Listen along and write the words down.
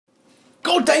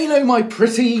Gordano, my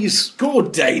pretties!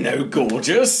 Gordano,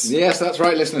 gorgeous! Yes, that's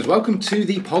right, listeners. Welcome to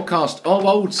the podcast of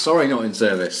Old Sorry Not in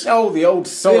Service. Oh, the old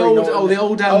Sorry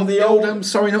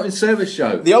Sorry Not in Service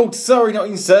show. The old Sorry Not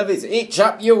in Service. Hitch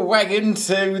up your wagon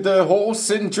to the horse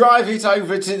and drive it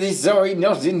over to the Sorry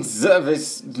Not in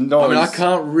Service noise. I mean, I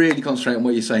can't really concentrate on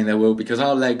what you're saying there, Will, because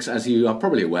our legs, as you are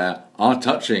probably aware, are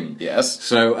touching. Yes.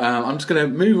 So I'm just going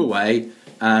to move away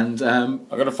and... I'm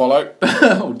going to follow.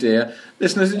 Oh, dear.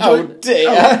 Listeners, enjoy... Oh, dear.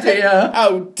 Oh, dear.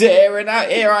 Oh, dear. And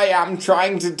here I am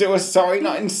trying to do a Sorry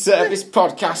Not in Service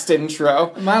podcast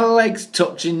intro. My leg's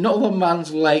touching, not the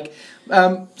man's leg.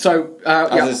 As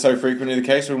is so frequently the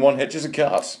case when one hitches a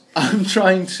cart. I'm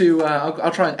trying to...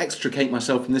 I'll try and extricate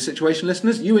myself from this situation,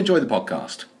 listeners. You enjoy the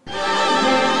podcast.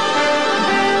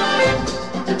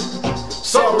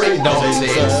 Sorry, not in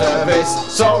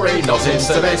service. Sorry, not in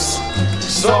service.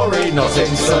 Sorry, not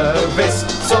in service.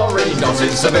 Sorry, not in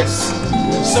service.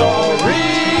 Sorry,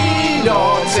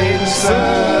 not in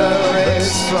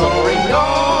service. Sorry,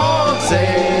 not in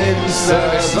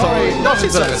service. Sorry, not in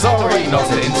service. Sorry,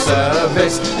 not in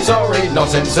service. Sorry,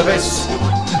 not in service.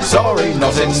 Sorry,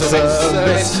 not in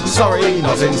service. Sorry,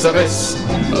 not in service.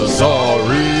 Sorry,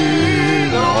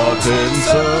 not in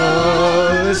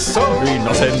service. Sorry,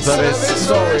 not in service.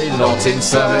 Sorry, not in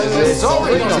service.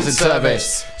 Sorry, not in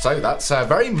service. So that's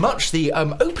very much the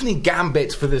opening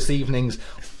gambit for this evening's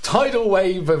tidal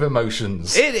wave of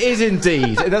emotions. It is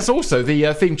indeed. That's also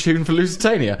the theme tune for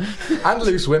Lusitania. And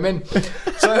Loose Women.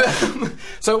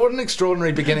 So what an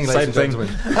extraordinary beginning, ladies and gentlemen.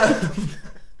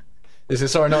 This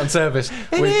is Sorry Not in Service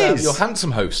with your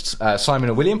handsome hosts, Simon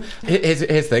and William. Here's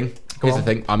the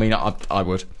thing. I mean, I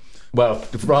would. Well,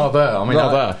 rather. I mean,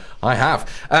 Rather. I have,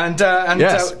 and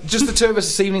Yes. just the two of us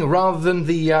this evening, rather than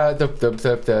the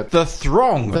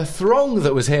throng. the throng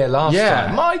that was here last Yeah.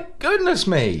 time. My goodness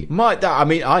me,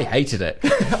 I hated it.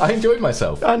 I enjoyed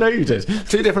myself. I know you did.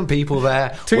 Two different people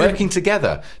there working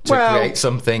together to create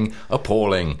something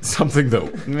appalling. Something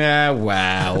that... Yeah,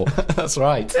 well... That's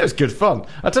right. It was good fun.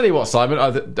 I'll tell you what, Simon,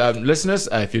 listeners,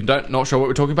 if you're not sure what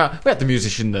we're talking about, we had the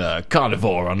musician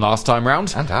Carnivore on last time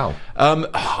round. And how?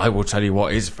 I will tell you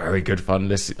what is very good fun,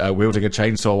 wielding a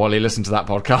chainsaw while you listen to that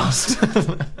podcast.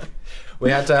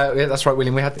 That's right,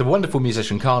 William. We had the wonderful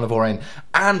musician Carnivore in,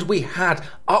 and we had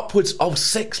upwards of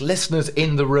 6 listeners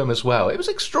in the room as well. It was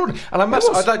extraordinary, and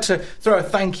I'd like to throw a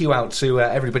thank you out to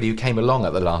everybody who came along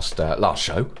at the last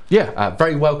show. Yeah,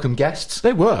 very welcome guests.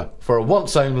 they were. For a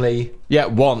once only. Yeah,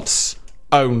 once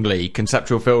only.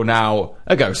 Conceptual Phil now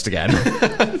a ghost again.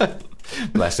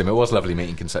 Bless him. It was lovely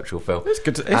meeting Conceptual Phil. It's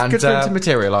good for him to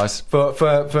materialise. For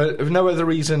no other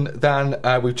reason than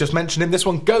we've just mentioned him. This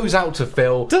one goes out to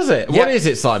Phil. Does it? Yeah. What is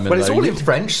it, Simon? Well, it's though? all in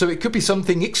French, so it could be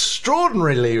something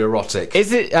extraordinarily erotic.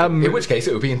 Is it? In which case,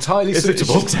 it would be entirely Is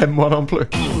suitable. it Je moi non plus?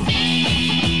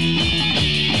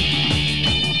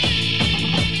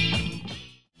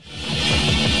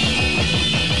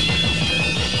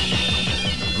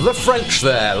 The French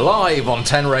there, live on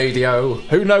 10 Radio.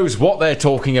 Who knows what they're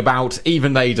talking about?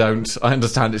 Even they don't. I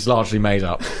understand it's largely made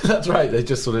up. That's right, they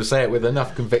just sort of say it with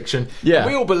enough conviction. Yeah.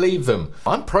 We all believe them.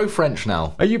 I'm pro-French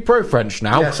now. Are you pro-French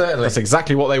now? Yeah, certainly. That's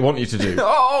exactly what they want you to do.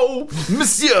 Oh,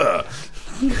 monsieur!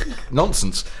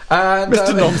 Nonsense. And,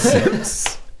 Mr.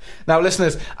 Nonsense. Now,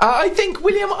 listeners, I think,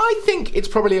 William, it's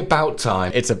probably about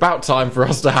time. It's about time for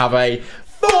us to have a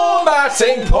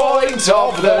Formatting point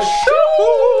of the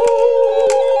show!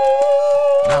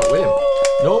 Now, William,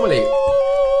 normally...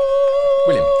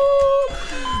 William.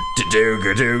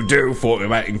 do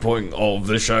formatting point of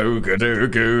the show.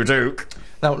 Do.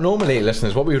 Now, normally,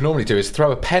 listeners, what we would normally do is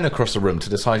throw a pen across the room to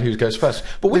decide who goes first.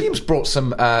 But William's brought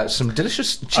some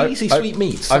delicious, cheesy sweet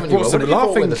meats. I've brought some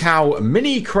Laughing with us? Cow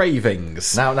mini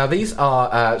cravings. Now these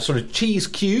are sort of cheese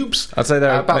cubes. I'd say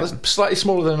they're about slightly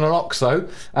smaller than an oxo,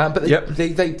 but Yep.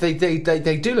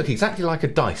 they do look exactly like a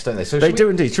dice, don't they? So They do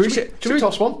indeed. Should we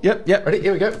toss one? Yep. Ready?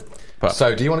 Here we go.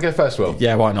 So, do you want to go first, Will?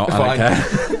 Yeah, why not? Fine. I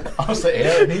don't care. I'll sit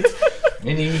here and eat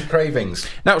mini cravings.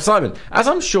 Now, Simon, as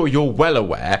I'm sure you're well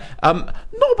aware,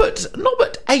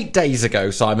 Norbert 8 days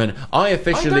ago, Simon, I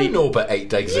officially... I know Norbert 8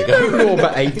 days You ago. know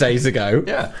Norbert 8 days ago?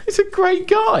 Yeah. He's a great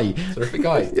guy. Terrific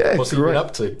guy. Yeah, What's he great. been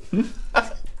up to?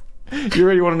 You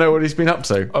really want to know what he's been up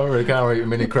to? I really can't eat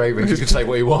mini cravings. You can say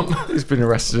what you want. He's been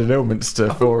arrested in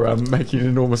Ilminster for making an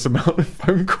enormous amount of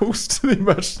phone calls to the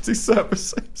emergency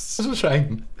services. It's a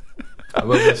shame. I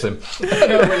will miss him. No,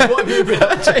 really, what have you been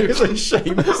up to? It's a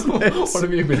shame, isn't it? What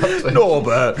have you been up to?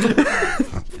 Norbert.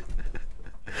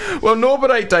 Well,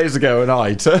 Norbert 8 days ago and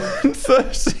I turned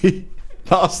 30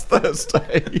 last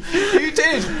Thursday. You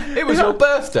did. It was your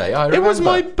birthday. I remember. It was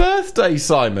my birthday,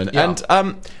 Simon. Yeah.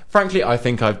 And frankly, I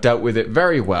think I've dealt with it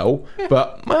very well,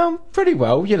 but, well, pretty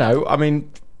well, you know. I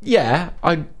mean, yeah,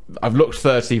 I've looked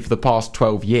 30 for the past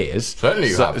 12 years. Certainly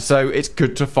you have. So it's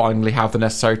good to finally have the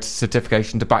necessary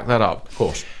certification to back that up. Of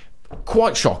course.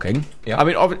 Quite shocking. Yeah. I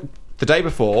mean, the day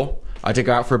before, I did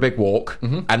go out for a big walk,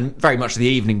 and very much the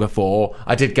evening before,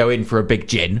 I did go in for a big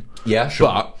gin. Yeah, sure.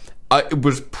 But it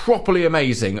was properly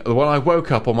amazing when I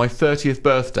woke up on my 30th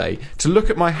birthday to look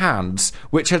at my hands,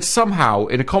 which had somehow,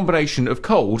 in a combination of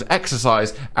cold,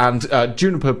 exercise, and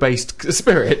juniper-based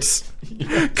spirits,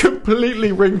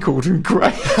 completely wrinkled and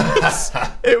grey.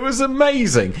 It was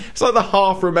amazing. It's like the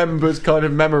half-remembered kind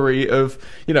of memory of,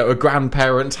 you know, a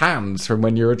grandparent's hands from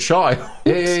when you're a child.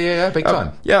 Yeah, big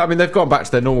time. Yeah, I mean, they've gone back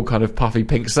to their normal kind of puffy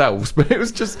pink selves, but it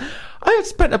was just... I had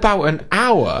spent about an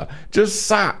hour just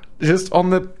sat just on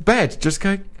the bed, just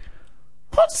going,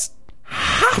 what's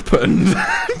happened?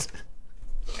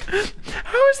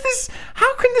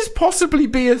 How can this possibly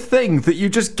be a thing that you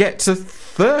just get to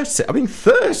 30? I mean,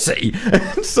 30,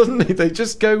 and suddenly they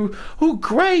just go, oh,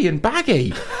 grey and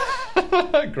baggy.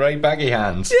 Grey baggy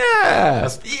hands. Yeah.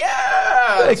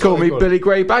 Yeah. They call me Billy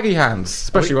Grey Baggy Hands,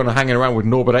 especially when I'm hanging around with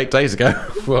Norbert 8 days ago.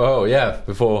 Whoa, yeah,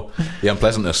 before the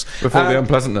unpleasantness. The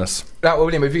unpleasantness. Now,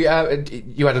 William, if you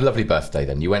had a lovely birthday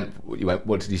then. You went.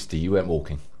 What did you do? You went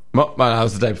walking. Well, that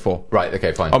was the day before. Right,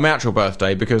 okay, fine. On my actual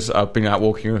birthday, because I've been out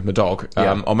walking with my dog,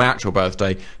 on my actual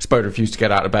birthday, Spoda refused to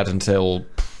get out of bed until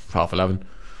 11:30.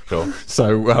 Sure.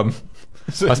 So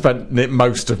I spent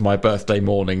most of my birthday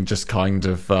morning just kind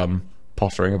of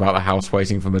pottering about the house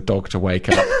waiting for my dog to wake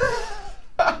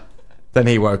up. Then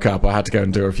he woke up, I had to go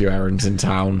and do a few errands in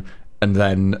town, and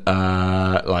then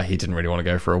he didn't really want to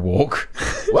go for a walk.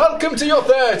 Welcome to your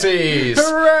 30s!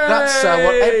 Hooray! That's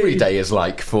what every day is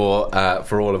like for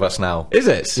all of us now. Is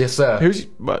it? Yes, sir.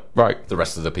 Right. The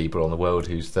rest of the people on the world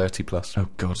who's 30 plus. Oh,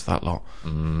 God, that lot.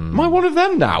 Am I one of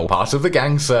them now? Part of the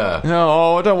gang, sir.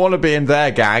 No, I don't want to be in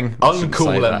their gang. I shouldn't say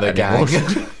Uncool and that the anymore.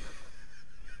 gang.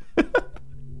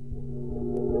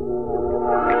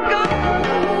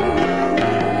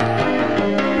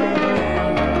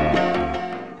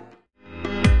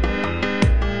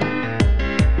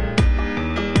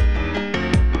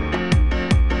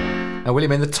 Now,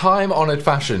 William, in the time-honoured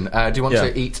fashion, do you want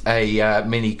to eat a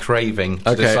mini craving?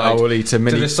 To Okay, decide, I will eat a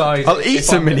mini. To decide I'll eat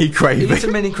if a I'm mini go- craving. Eat a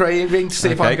mini craving to see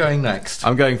if I'm going next.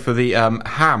 I'm going for the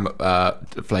ham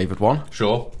flavoured one.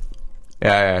 Sure.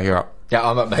 Yeah, you're up. Yeah,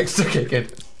 I'm up next. Okay,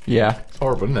 good. Yeah. It's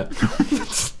horrible, isn't it?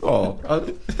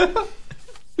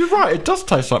 You're right. It does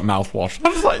taste like mouthwash. I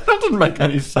was like, that doesn't make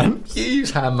any sense. You use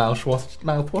ham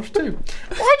mouthwash too.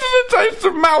 Why does it taste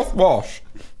of mouthwash?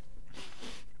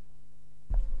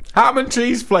 Ham and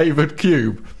cheese flavoured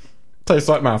cube tastes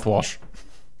like mouthwash.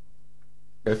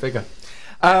 Go figure.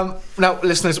 Now,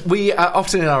 listeners, we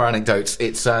often in our anecdotes,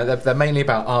 it's they're mainly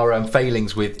about our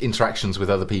failings with interactions with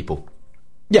other people.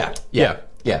 Yeah.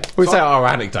 We So say our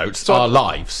anecdotes, our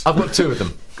lives. I've got two of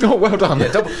them. Oh, well done.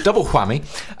 Yeah, double whammy.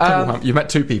 You met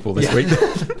two people this week.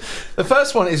 The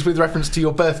first one is with reference to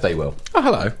your birthday, Will. Oh,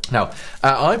 hello. Now,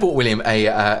 I bought William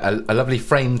a lovely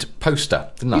framed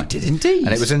poster, didn't I? You did indeed.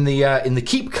 And it was in the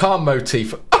Keep Calm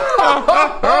motif.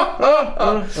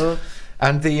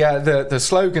 And the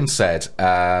slogan said,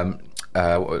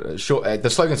 the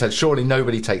slogan said, "Surely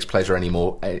nobody takes pleasure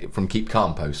anymore from Keep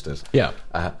Calm posters." Yeah.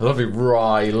 A lovely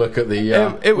wry look at the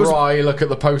wry look at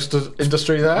the poster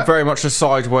industry there. Very much a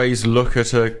sideways look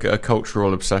at a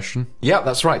cultural obsession. Yeah,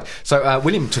 that's right. So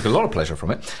William took a lot of pleasure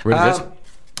from it. Really did.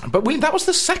 But William, that was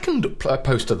the second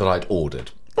poster that I'd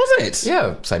ordered. Was it?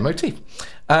 Yeah, same motif.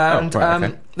 And right,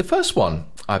 okay. the first one,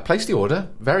 I placed the order,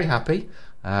 very happy.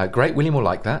 Great, William will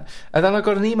like that. And then I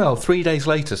got an email 3 days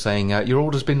later saying your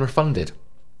order's been refunded.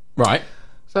 Right.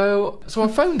 So I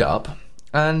phoned up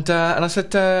and I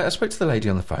said I spoke to the lady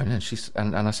on the phone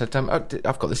and I said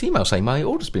I've got this email saying my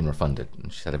order's been refunded.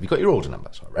 And she said, "Have you got your order number?"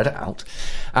 So I read it out,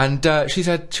 and she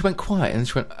went quiet and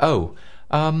she went, "Oh,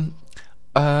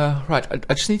 right.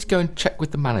 I just need to go and check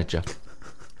with the manager."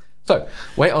 So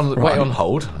wait on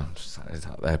hold. I'm just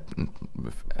out there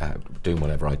doing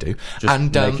whatever I do,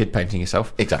 Just naked painting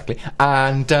yourself. Exactly.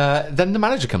 And then the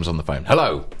manager comes on the phone.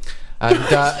 Hello.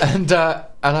 And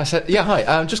I said, "Yeah, hi.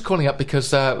 I'm just calling up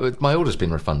because my order's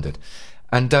been refunded."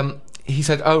 And he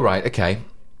said, "Oh, right, okay.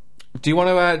 Do you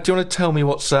want to tell me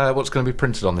what's going to be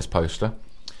printed on this poster?"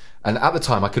 And at the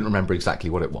time, I couldn't remember exactly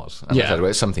what it was. And I said, "Well,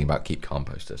 it's something about Keep Calm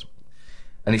posters."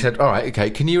 And he said, "All right, okay.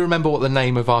 Can you remember what the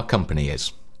name of our company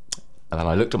is?" And then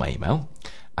I looked at my email,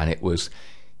 and it was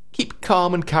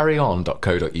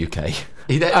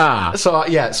keepcalmandcarryon.co.uk. So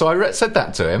I said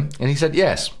that to him, and he said,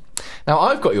 "Yes. Now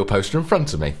I've got your poster in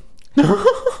front of me."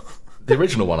 The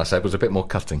original one I said was a bit more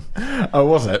cutting. Oh,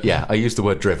 was it? Yeah, I used the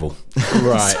word drivel.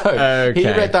 Right. So he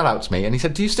Okay. read that out to me and he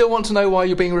said, "Do you still want to know why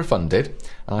you're being refunded?"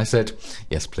 And I said,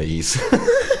 "Yes, please."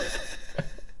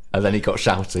 And then he got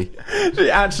shouty. Did it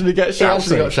actually get He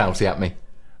actually got shouty? shouty at me.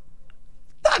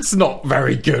 That's not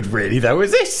very good, really, though,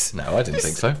 is this? No, I didn't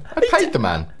think so. I paid the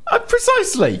man.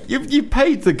 Precisely. You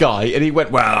paid the guy, and he went,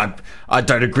 "Well, I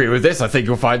don't agree with this. I think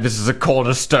you'll find this is a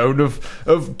cornerstone of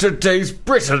today's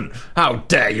Britain. How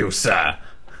dare you, sir?"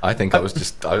 I think I was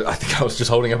just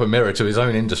holding up a mirror to his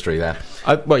own industry there.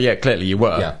 Well, yeah, clearly you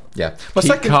were. Yeah, yeah.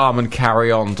 Keep calm and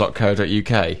carry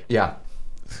on.co.uk. Yeah.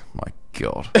 My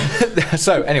God.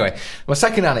 So anyway, my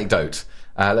second anecdote.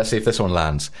 Let's see if this one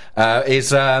lands. Is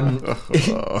That's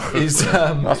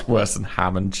worse than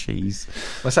ham and cheese.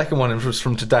 my second one was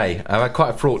from today. I had quite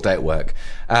a fraught day at work,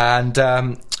 and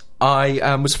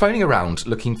I was phoning around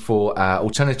looking for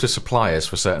alternative suppliers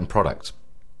for certain products,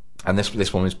 and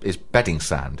this one is bedding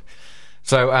sand.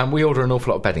 So we order an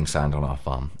awful lot of bedding sand on our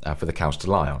farm for the cows to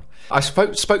lie on. I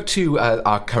spoke to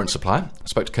our current supplier. I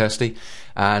spoke to Kirsty,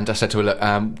 and I said to her,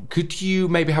 "Look, could you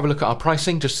maybe have a look at our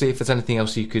pricing, just see if there's anything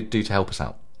else you could do to help us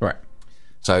out?" Right.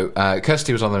 So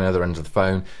Kirsty was on the other end of the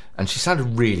phone, and she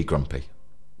sounded really grumpy,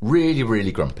 really,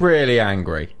 really grumpy. Really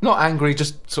angry. Not angry,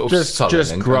 just sort of sullen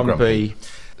Just and grumpy.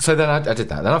 So then I did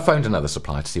that. Then I phoned another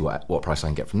supplier to see what price I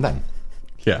can get from them.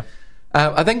 Yeah.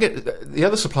 I then get the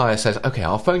other supplier says, "Okay,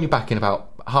 I'll phone you back in about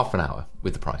half an hour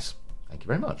with the price." Thank you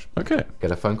very much. Okay.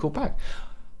 Get a phone call back.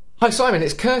 "Hi Simon,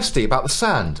 it's Kirsty about the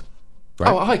sand."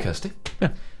 Right. "Oh, hi Kirsty." Yeah.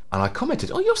 And I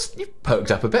commented, "Oh, you've perked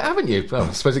up a bit, haven't you?" Well,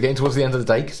 I suppose it's getting towards the end of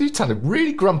the day because you sounded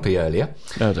really grumpy earlier.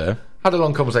 Oh dear. Had a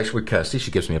long conversation with Kirsty.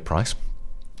 She gives me a price.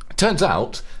 Turns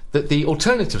out that the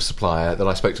alternative supplier that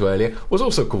I spoke to earlier was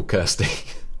also called Kirsty.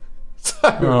 So,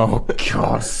 Oh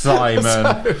God,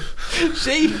 Simon.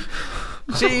 she,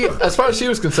 as far as she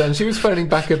was concerned, she was phoning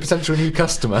back a potential new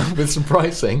customer with some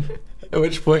pricing. At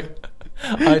which point,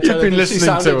 I You've been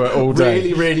listening to her all day.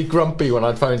 Really, really grumpy when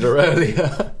I'd phoned her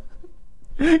earlier.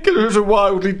 Because it was a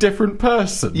wildly different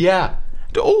person. Yeah.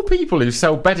 Do all people who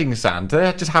sell bedding sand, do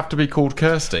they just have to be called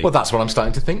Kirsty? Well, that's what I'm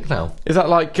starting to think now. Is that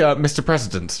like Mr.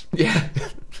 President? Yeah.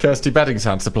 Kirsty bedding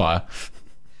sand supplier?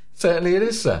 Certainly it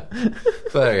is, sir.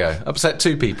 So there you go. Upset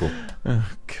two people. Oh,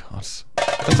 God.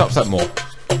 Let's upset more.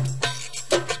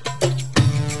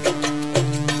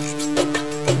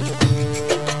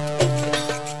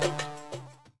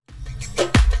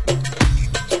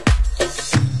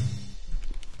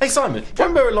 Hey, Simon, do you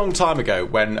remember a long time ago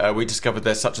when we discovered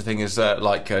there's such a thing as,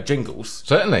 jingles?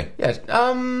 Certainly. Yeah,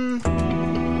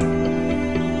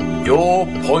 Your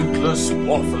pointless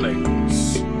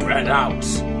wafflings, read out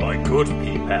by good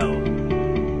people.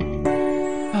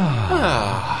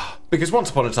 because once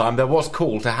upon a time there was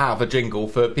cool to have a jingle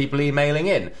for people emailing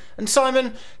in. And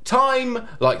Simon, time,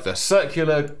 like the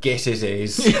circular git it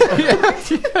is,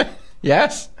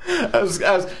 Yes.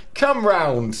 has come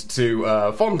round to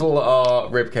fondle our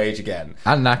ribcage again.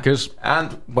 And knackers.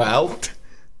 And, well,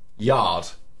 yard.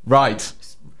 Right.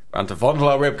 And to fondle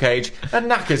our ribcage and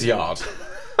knackers yard.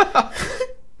 That's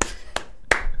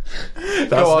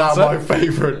Go on, now sir. my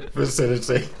favourite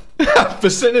vicinity.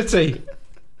 Vicinity.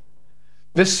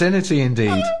 Vicinity,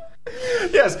 indeed.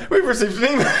 Yes, we've received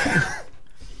an email.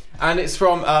 And it's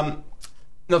from,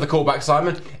 another callback,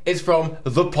 Simon. It's from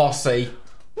The Posse.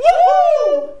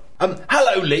 Woo!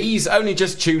 Hello, Lees. Only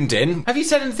just tuned in. Have you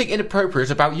said anything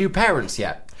inappropriate about you parents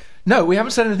yet? No, we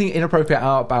haven't said anything inappropriate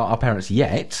about our parents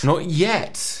yet. Not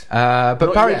yet. But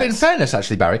Not Barry, yet. in fairness,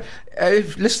 actually, Barry,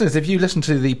 if you listen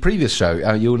to the previous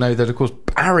show, you'll know that, of course,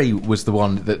 Barry was the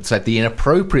one that said the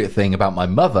inappropriate thing about my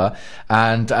mother,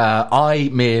 and I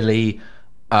merely...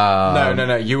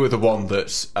 No. You were the one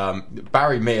that...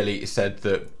 Barry merely said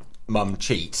that Mum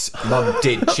cheats. Mum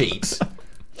did cheat.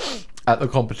 At the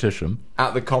competition.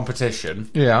 At the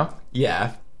competition. Yeah.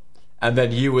 Yeah. And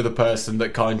then you were the person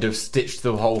that kind of stitched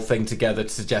the whole thing together to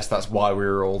suggest that's why we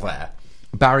were all there.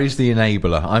 Barry's the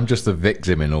enabler. I'm just the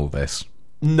victim in all this.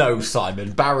 No,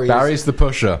 Simon. Barry's the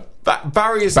pusher.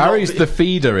 Barry's The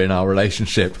feeder in our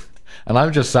relationship. And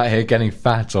I'm just sat here getting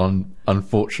fat on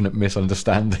unfortunate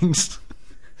misunderstandings.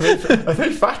 Are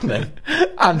they fattening?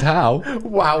 And how?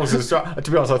 Wowzers.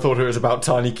 To be honest, I thought it was about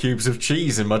tiny cubes of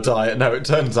cheese in my diet. No, it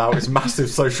turns out it's massive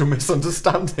social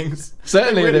misunderstandings.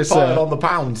 Certainly They really it is, pile on the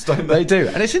pounds, don't They they? do.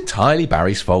 And it's entirely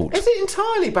Barry's fault. Is it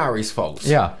entirely Barry's fault?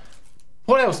 Yeah.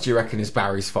 What else do you reckon is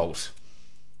Barry's fault?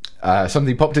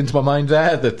 Something popped into my mind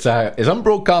there that is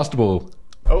unbroadcastable.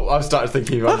 Oh, I've started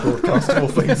thinking about broadcastable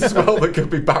things as well that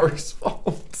could be Barry's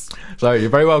fault. So you're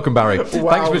very welcome, Barry. Thanks for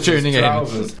Wowzers, tuning in.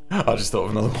 trousers. I just thought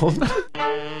of another one.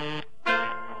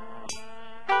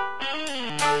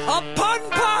 A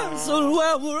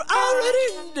well, we're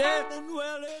already dead.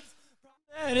 Well,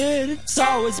 it's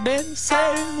always been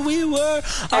said we were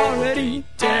already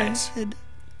dead.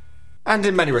 And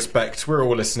in many respects, we're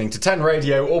all listening to 10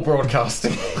 Radio or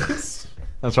broadcasting.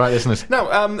 That's right, listeners.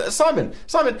 Now, Simon,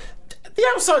 the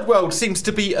outside world seems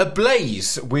to be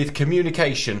ablaze with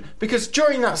communication because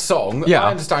during that song, Yeah.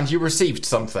 I understand you received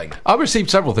something. I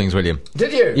received several things, William.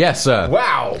 Did you? Yes, sir.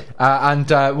 Wow. And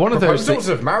one of those Proposals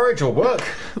of marriage or work?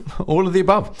 all of the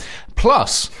above,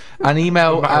 plus an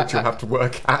email, Marriage you'll have to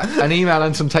work at. an email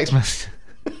and some text messages.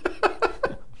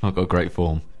 I've got great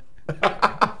form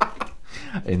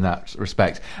in that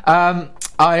respect.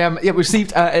 I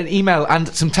received an email and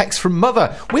some text from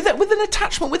Mother with an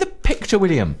attachment with a picture,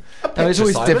 William. Now, it's picture,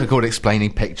 always Simon? difficult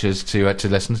explaining pictures to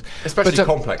listeners, Especially But,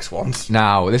 complex ones.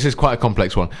 now, this is quite a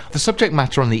complex one. The subject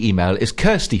matter on the email is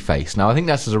Kirsty Face. Now, I think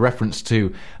that's as a reference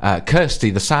to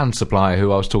Kirsty, the sand supplier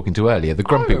who I was talking to earlier, the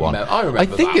grumpy one. I remember I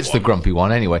think that it's the one. grumpy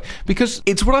one anyway, because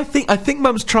it's what I think. I think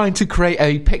Mum's trying to create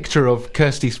a picture of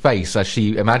Kirsty's face as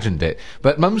she imagined it,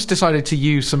 but Mum's decided to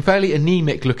use some fairly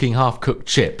anemic-looking half-cooked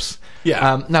chips.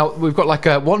 Yeah. Now, we've got like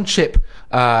one chip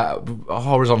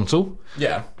horizontal.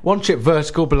 Yeah. One chip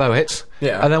vertical below it.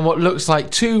 Yeah. And then what looks like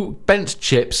two bent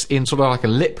chips in sort of like a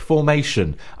lip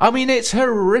formation. I mean, it's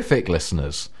horrific,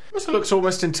 listeners. This looks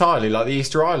almost entirely like the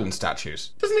Easter Island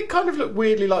statues. Doesn't it kind of look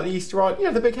weirdly like the Easter Island?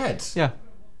 Yeah, the big heads. Yeah.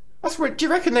 That's weird. Do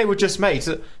you reckon they were just made?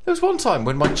 There was one time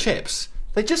when my chips,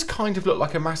 they just kind of look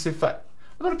like a massive. I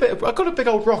got a big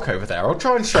old rock over there. I'll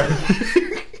try and show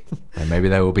you. And maybe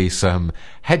there will be some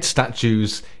head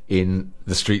statues in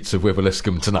the streets of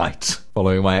Wiveliscombe tonight,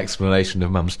 following my explanation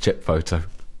of Mum's chip photo.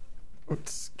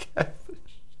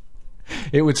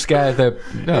 It would scare the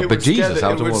bejesus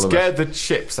out of all of us. It would scare the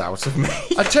chips out of me.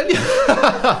 I tell you,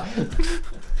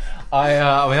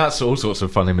 I mean that's all sorts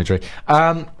of fun imagery.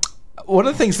 One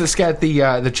of the things that scared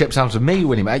the chips out of me,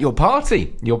 William, at your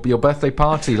party, your birthday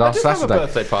party last I did Saturday, have a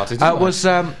birthday party, didn't I?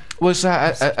 was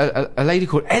a lady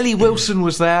called Ellie Wilson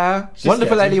was there.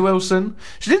 Wonderful scared Ellie you? Wilson.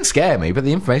 She didn't scare me, but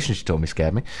the information she told me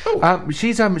scared me. Oh.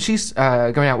 She's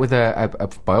going out with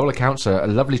by all accounts a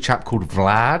lovely chap called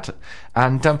Vlad,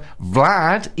 and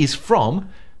Vlad is from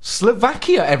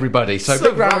Slovakia. Everybody, so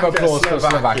big round of applause for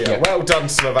Slovakia. Well done,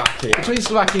 Slovakia. Between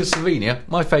Slovakia and Slovenia,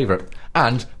 my favourite,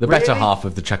 and the better Really? half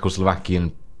of the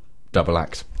Czechoslovakian double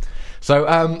act. So,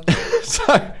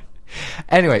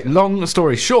 anyway, long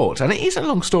story short, and it is a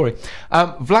long story.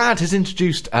 Vlad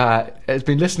has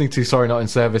been listening to Sorry Not in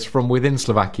Service from within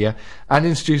Slovakia and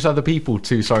introduced other people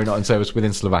to Sorry Not in Service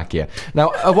within Slovakia.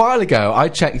 Now, a while ago, I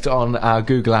checked on our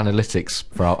Google Analytics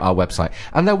for our website,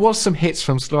 and there was some hits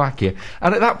from Slovakia.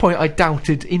 And at that point, I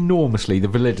doubted enormously the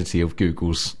validity of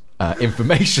Google's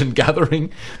information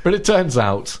gathering, but it turns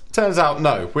out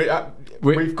No.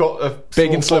 We've got a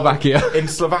big in small Slovakia. bond in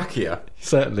Slovakia.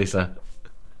 Certainly, sir.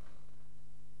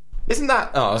 Isn't that...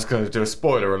 Oh, I was going to do a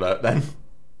spoiler alert then.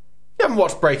 You haven't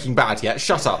watched Breaking Bad yet.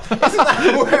 Shut up. Isn't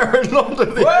that where a lot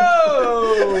of the...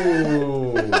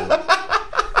 Whoa!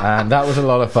 And that was a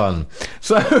lot of fun.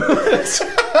 So,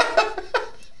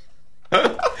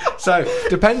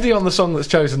 depending on the song that's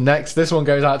chosen next, this one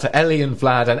goes out to Ellie and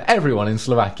Vlad and everyone in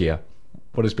Slovakia.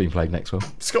 What is being played next, Will?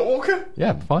 Scott Walker?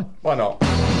 Yeah, fine. Why not?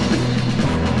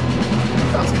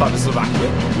 That's kind of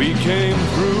Slovakia. We came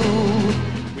through.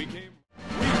 We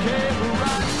came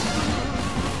right.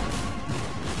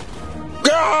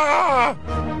 Ah!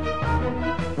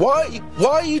 Why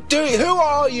are you doing? Who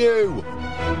are you?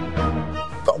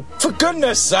 Oh, for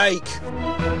goodness sake!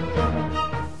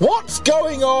 What's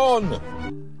going on?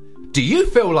 Do you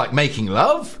feel like making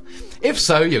love? If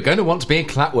so, you're going to want to be in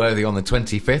Clatworthy on the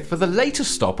 25th for the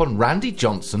latest stop on Randy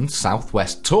Johnson's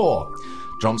Southwest Tour.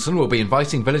 Johnson will be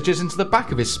inviting villagers into the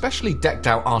back of his specially decked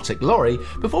out Arctic lorry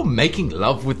before making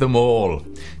love with them all.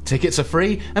 Tickets are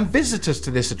free, and visitors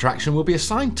to this attraction will be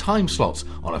assigned time slots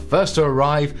on a first to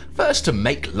arrive, first to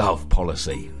make love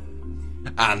policy.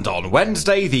 And on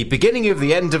Wednesday, the beginning of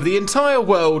the end of the entire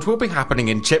world will be happening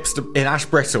in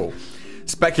Ashbrittle.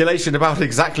 Speculation about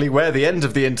exactly where the end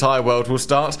of the entire world will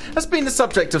start has been the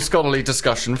subject of scholarly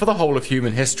discussion for the whole of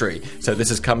human history, so this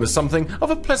has come as something of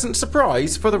a pleasant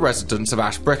surprise for the residents of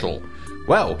Ashbrittle.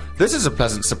 Well, this is a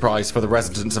pleasant surprise for the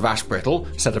residents of Ashbrittle,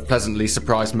 said a pleasantly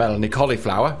surprised Melanie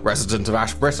Cauliflower, resident of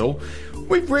Ashbrittle.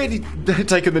 We've really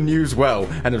taken the news well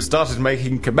and have started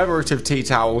making commemorative tea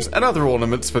towels and other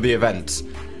ornaments for the event.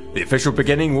 The official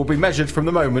beginning will be measured from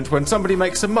the moment when somebody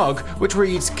makes a mug which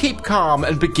reads, "Keep calm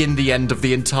and begin the end of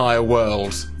the entire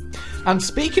world." And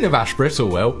speaking of Ashbrittle,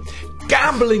 Will,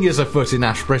 gambling is afoot in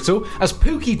Ashbrittle as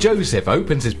Pookie Joseph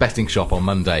opens his betting shop on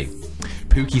Monday.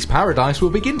 Pookie's Paradise will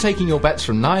begin taking your bets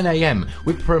from 9 a.m.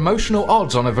 with promotional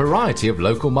odds on a variety of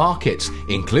local markets,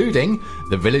 including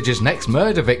The Village's Next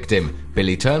Murder Victim,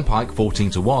 Billy Turnpike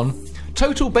 14-1,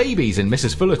 Total Babies in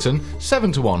Mrs. Fullerton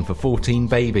 7-1 for 14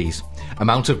 babies,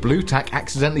 amount of blue tack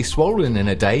accidentally swollen in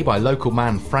a day by local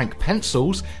man Frank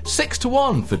Pencils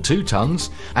 6-1 for 2 tons,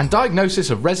 and diagnosis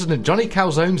of resident Johnny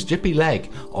Calzone's jippy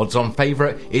leg. Odds on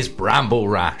favourite is Bramble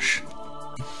Rash.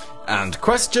 And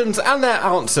questions and their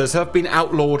answers have been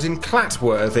outlawed in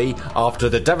Clatworthy after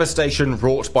the devastation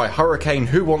wrought by Hurricane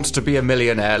Who Wants to Be a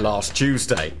Millionaire last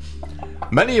Tuesday.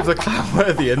 Many of the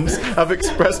Clatworthians have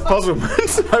expressed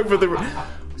puzzlement over the...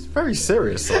 It's very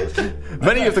serious, though.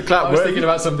 Many of the I was thinking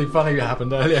about something funny that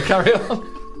happened earlier. Carry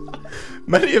on.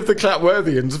 Many of the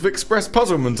Clatworthians have expressed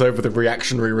puzzlement over the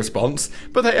reactionary response,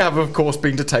 but they have, of course,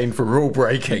 been detained for rule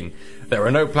breaking. There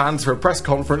are no plans for a press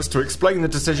conference to explain the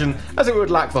decision, as it would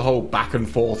lack the whole back and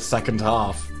forth second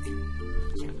half.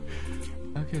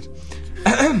 Oh, good.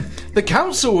 The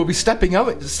council will be stepping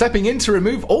in to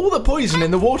remove all the poison in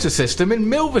the water system in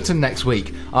Milverton next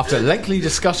week, after lengthy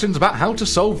discussions about how to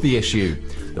solve the issue.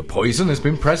 The poison has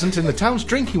been present in the town's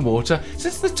drinking water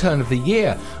since the turn of the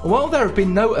year, and while there have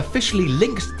been no officially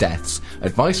linked deaths,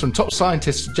 advice from top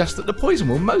scientists suggests that the poison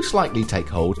will most likely take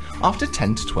hold after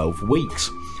 10 to 12 weeks.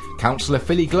 Councillor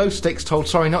Philly Glowsticks told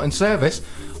Sorry Not in Service,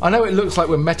 "I know it looks like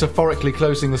we're metaphorically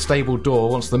closing the stable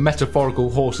door once the metaphorical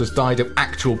horse has died of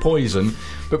actual poison,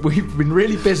 but we've been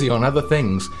really busy on other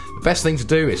things. The best thing to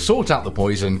do is sort out the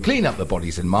poison, clean up the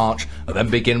bodies in March, and then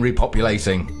begin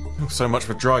repopulating." So much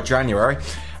for dry January.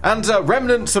 And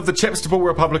remnants of the Chipstable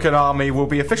Republican Army will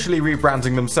be officially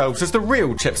rebranding themselves as the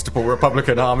real Chipstable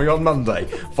Republican Army on Monday,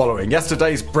 following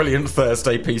yesterday's brilliant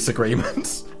Thursday peace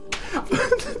agreements.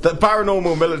 The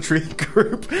paranormal military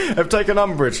group have taken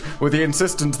umbrage with the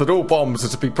insistence that all bombs are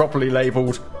to be properly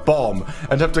labelled bomb,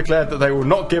 and have declared that they will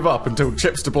not give up until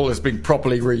Chipstable has been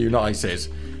properly reunited.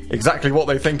 Exactly what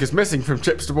they think is missing from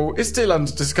Chipstable is still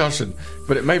under discussion,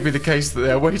 but it may be the case that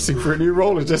they are waiting for a new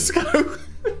roller disco.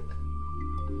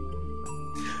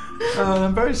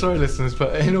 I'm very sorry, listeners,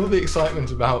 but in all the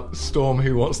excitement about Storm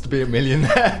Who Wants to Be a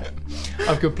Millionaire,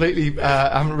 I've completely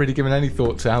haven't really given any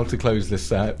thought to how to close this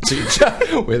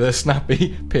feature with a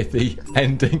snappy, pithy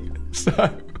ending. So,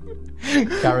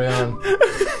 carry on.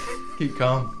 Keep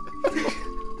calm.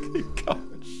 Keep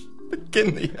calm.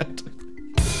 Begin the end.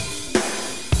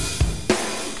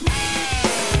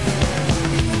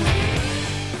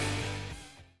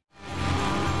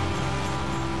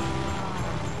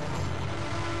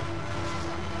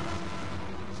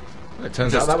 It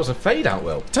turns out that was a fade out,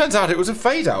 Will. Turns out it was a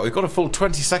fade out. We've got a full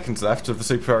 20 seconds left of the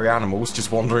Super Furry Animals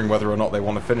just wondering whether or not they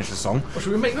want to finish the song. Well,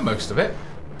 should we make the most of it?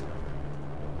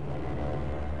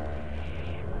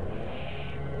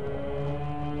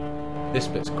 This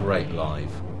bit's great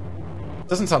live.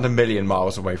 Doesn't sound a million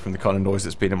miles away from the kind of noise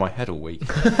that's been in my head all week.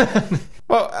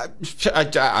 Well,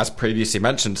 as previously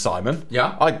mentioned, Simon.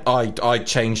 Yeah? I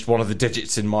changed one of the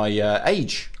digits in my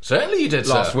age. Certainly you did,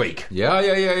 Last sir. week. Yeah.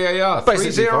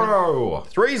 Basically 3-0.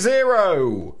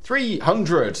 3-0.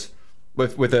 300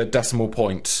 with a decimal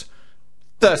point.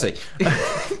 30.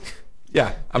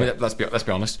 Yeah, I mean, let's be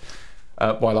honest.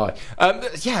 Why lie?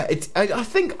 I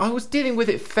think I was dealing with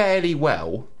it fairly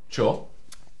well. Sure.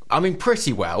 I mean,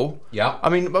 pretty well. Yeah. I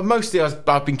mean, mostly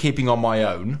I've been keeping on my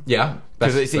own. Yeah.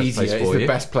 Because it's easier. place It's for the you.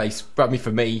 best place. I mean, for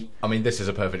me, I mean, this is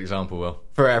a perfect example, Will.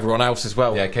 for everyone else as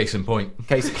well. Yeah, case in point.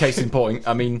 Case in point.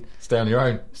 I mean, Stay on your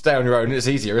own. stay on your own. It's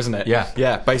easier, isn't it? Yeah.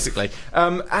 Yeah, basically.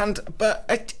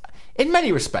 But in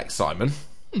many respects, Simon,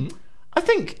 I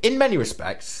think in many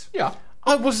respects, Yeah.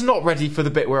 I was not ready for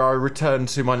the bit where I returned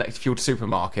to my next fuel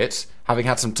supermarket, having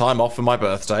had some time off for my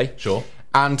birthday. Sure.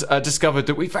 And discovered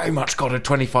that we very much got a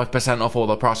 25% off all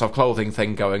the price of clothing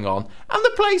thing going on. And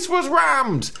the place was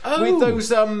rammed with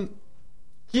those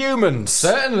humans.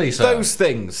 Certainly, sir. Those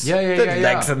things. Yeah, The yeah.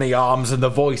 legs and the arms and the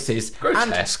voices.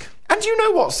 Grotesque. And you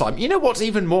know what, Simon? You know what's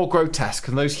even more grotesque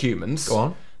than those humans? Go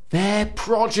on. Their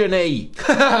progeny.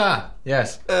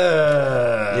 Yes.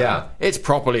 Yeah. It's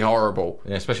properly horrible.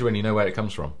 Yeah, especially when you know where it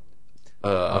comes from.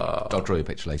 I'll draw you a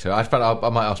picture later. I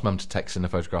might ask Mum to text in a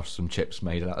photograph of some chips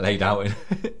laid out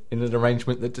in an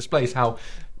arrangement that displays how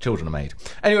children are made.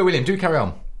 Anyway, William, do carry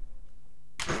on.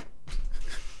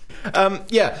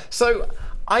 So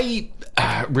I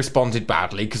responded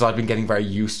badly because I'd been getting very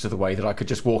used to the way that I could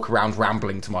just walk around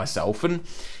rambling to myself, and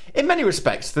in many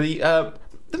respects the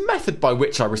method by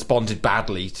which I responded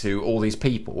badly to all these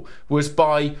people was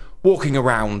by walking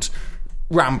around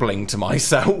rambling to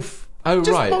myself. Oh,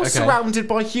 Just right, while okay. surrounded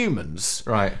by humans.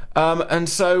 Right. And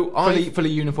so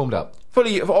Fully uniformed up.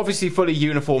 obviously fully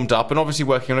uniformed up, and obviously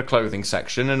working on a clothing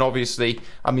section, and obviously,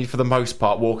 I mean, for the most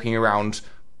part, walking around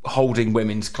holding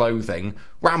women's clothing,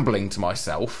 rambling to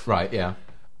myself. Right, yeah.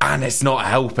 And it's not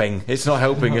helping. It's not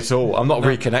helping at all. I'm not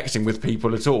reconnecting with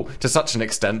people at all, to such an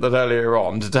extent that earlier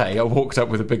on today I walked up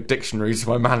with a big dictionary to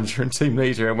my manager and team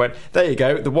leader and went, there you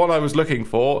go, the one I was looking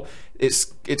for,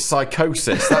 it's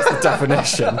psychosis. That's the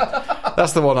definition.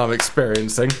 That's the one I'm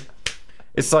experiencing.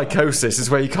 It's psychosis. It's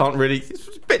where you can't really...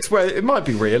 bits where it might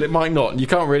be real, it might not, and you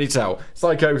can't really tell.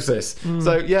 Psychosis.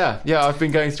 So, yeah, I've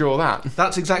been going through all that.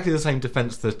 That's exactly the same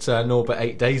defence that Norbert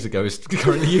 8 days ago is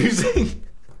currently using.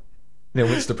 Near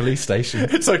Winchester Police Station.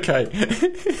 It's okay.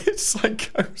 It's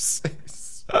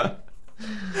psychosis.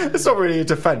 It's not really a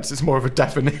defence, it's more of a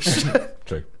definition.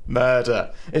 True.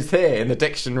 Murder. It's here in the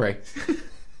dictionary.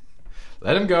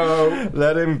 Let him go.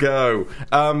 Let him go.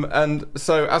 And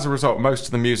so, as a result, most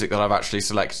of the music that I've actually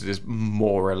selected is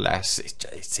more or less...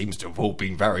 It seems to have all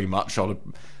been very much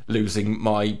on losing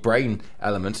my brain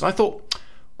element. And I thought,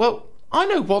 well, I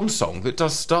know one song that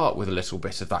does start with a little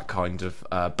bit of that kind of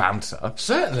banter.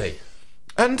 Certainly.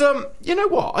 And you know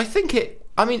what? I think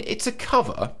it's a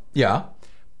cover. Yeah.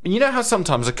 And you know how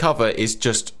sometimes a cover is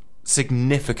just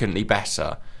significantly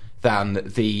better than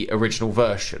the original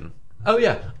version? Oh,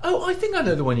 yeah. Oh, I think I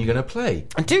know the one you're going to play.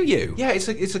 And do you? Yeah, it's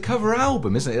a cover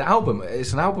album, isn't it?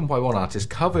 It's an album by one artist,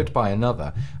 covered by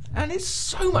another. And it's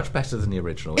so much better than the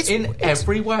original. In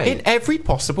every way. In every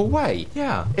possible way.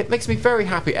 Yeah. It makes me very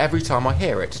happy every time I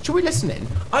hear it. Should we listen in?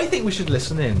 I think we should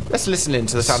listen in. Let's listen in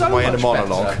to the sound So of my inner much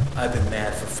monologue. better. I've been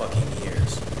mad for fucking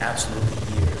years.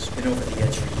 Absolutely years. Been over the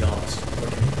edge for yonks.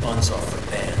 Working my buns off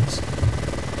for bands.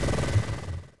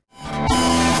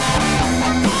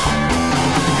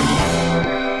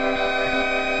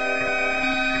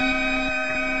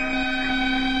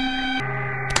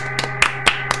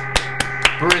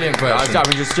 Brilliant version. I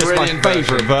mean, it's just Brilliant my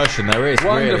favourite version there is.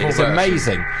 Wonderful really. It's version.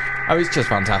 amazing. Oh, it's just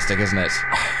fantastic, isn't it?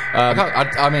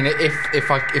 I mean,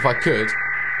 if I could,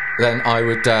 then I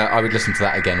would listen to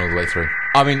that again all the way through.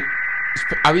 I mean, it's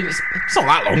not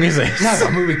that long, is it? No, I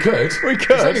mean we could. We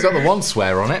could. It's only got the one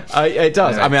swear on it. It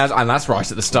does. Yeah. I mean, and that's right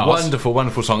at the start. Wonderful,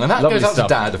 wonderful song, and that Lovely goes out stuff.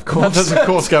 to Dad, of course. That does, of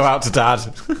course, go out to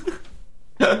Dad.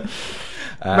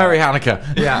 Merry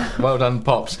Hanukkah. Yeah, well done,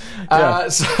 Pops. So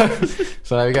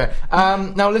there we go.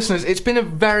 Now, listeners, it's been a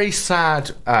very sad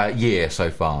year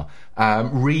so far.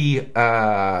 Sort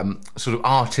of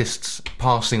artists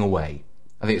passing away.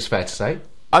 I think it's fair to say.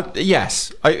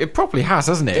 Yes, it probably has,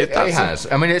 hasn't it? It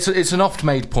has. I mean, it's an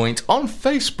oft-made point on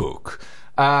Facebook.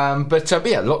 But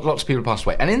yeah, lots of people passed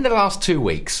away. And in the last 2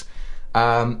 weeks,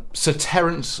 Sir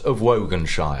Terence of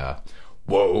Woganshire...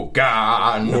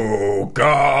 Wogan!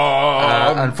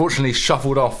 Unfortunately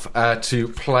shuffled off to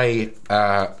play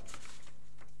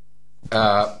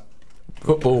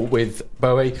football with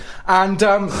Bowie. And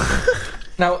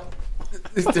now...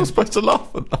 I'm supposed to laugh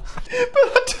at that.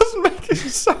 But that doesn't make it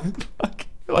sound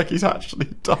like he's actually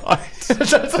died. It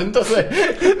doesn't, does it?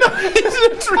 No, he's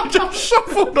literally just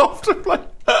shuffled off to play.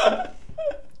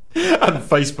 And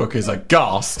Facebook is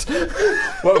aghast.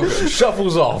 Wogan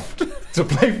shuffles off to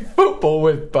play football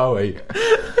with Bowie.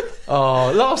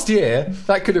 Oh, last year,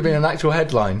 that could have been an actual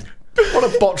headline. What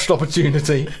a botched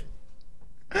opportunity.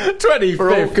 2015.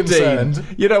 We're all concerned.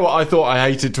 You know what? I thought I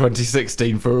hated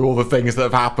 2016 for all the things that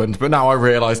have happened, but now I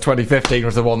realise 2015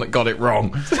 was the one that got it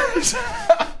wrong.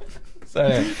 So,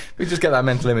 yeah, we just get that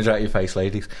mental image out of your face,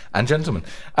 ladies and gentlemen.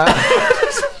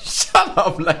 Shut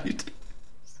up, lady.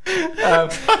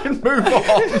 And move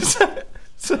on.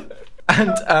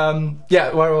 And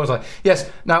yeah, where was I? Yes.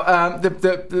 Now, the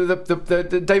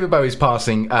David Bowie's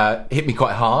passing hit me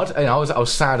quite hard, and I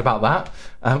was sad about that.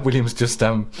 William's just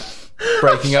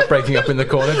breaking up in the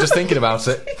corner, just thinking about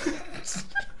it.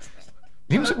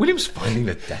 William's finding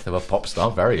the death of a pop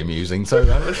star very amusing. So,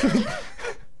 just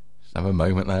have a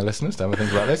moment there, listeners. Have a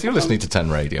think about this. You're listening to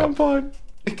 10 Radio. I'm fine.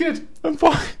 Good. I'm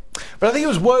fine. But I think it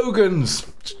was Wogan's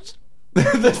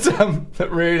that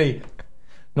really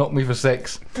knocked me for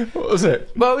six. What was it?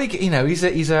 Well,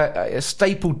 he's a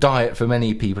staple diet for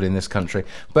many people in this country.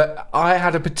 But I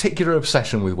had a particular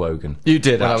obsession with Wogan. You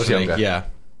did, when I was actually. younger. Yeah.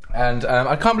 And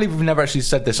I can't believe we've never actually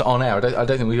said this on air. I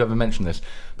don't think we've ever mentioned this.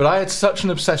 But I had such an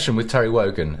obsession with Terry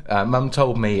Wogan. Mum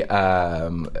told me,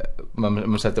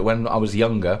 Mum said that when I was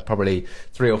younger, probably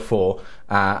 3 or 4,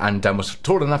 and was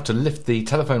tall enough to lift the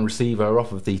telephone receiver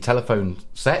off of the telephone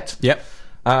set. Yep.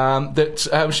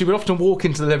 That she would often walk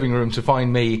into the living room to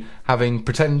find me having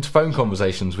pretend phone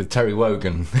conversations with Terry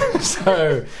Wogan.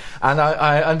 So, and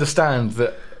I understand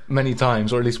that many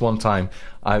times, or at least one time,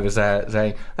 I was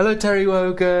saying, "Hello, Terry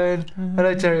Wogan.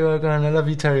 Hello, Terry Wogan. I love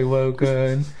you, Terry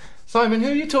Wogan." Simon, who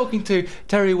are you talking to?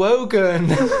 Terry Wogan.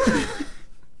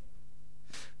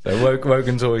 So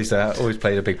Wogan's always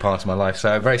played a big part of my life.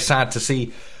 So very sad to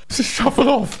see. Shuffle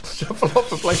off To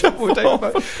play football with David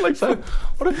Bowie. So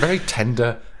what a very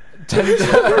tender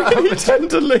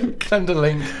link. Tender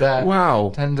link there.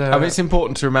 Wow. Tender. I mean, it's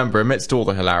important to remember, amidst all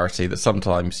the hilarity, that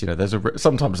sometimes, there's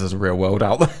a real world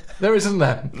out there. There isn't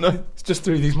there? No. It's just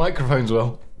through these microphones,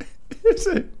 Will. Is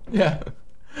it? Yeah.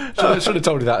 Should have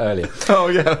told you that earlier. Oh,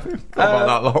 yeah. About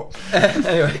that lot.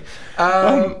 Anyway,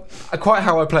 quite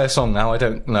how I play a song now, I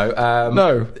don't know.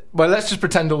 No. Well, let's just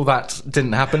pretend all that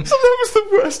didn't happen. So that was the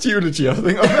worst eulogy, I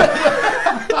think, I've ever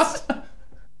had.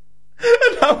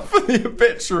 And now for the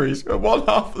obituaries, where one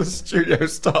half of the studio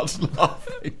starts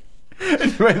laughing.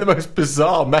 And you made the most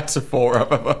bizarre metaphor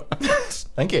I've ever heard.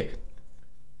 Thank you.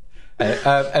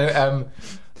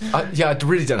 I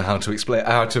really don't know how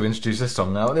to introduce this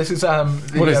song now. This is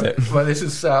What is it? Well, this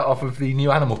is off of the new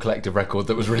Animal Collective record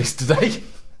that was released today.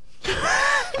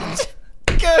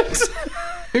 Good.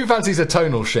 Who fancies a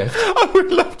tonal shift? I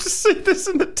would love to see this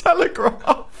in the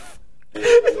Telegraph. In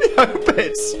the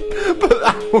obits, but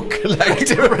Animal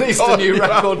Collective Released a new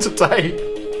record today.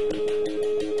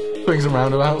 Swings and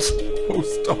roundabouts. Full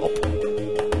stop.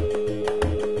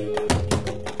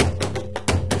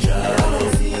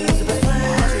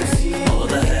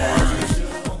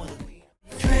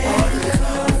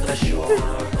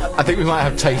 I think we might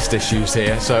have taste issues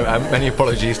here, so many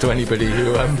apologies to anybody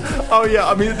who. Oh yeah,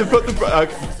 I mean,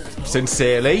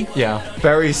 sincerely, Yeah.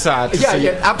 very sad to Yeah, see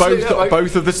yeah, absolutely.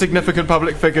 both of the significant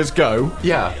public figures go.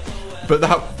 Yeah. But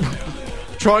that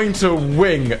trying to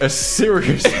wing a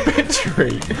serious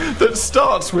obituary that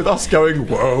starts with us going,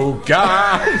 "Whoa,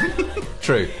 God!"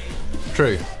 True.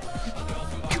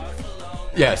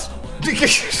 Yes.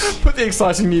 Put the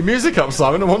exciting new music up,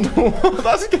 Simon. I wonder what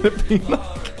that's going to be like.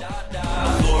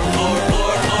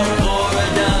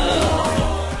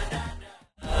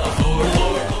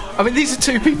 I mean, these are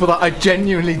two people that I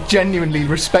genuinely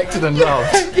respected and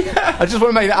loved. Yeah. I just want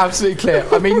to make that absolutely clear.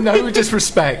 I mean, no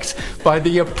disrespect by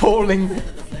the appalling,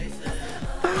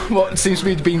 what seems to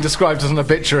be being described as an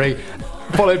obituary,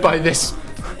 followed by this,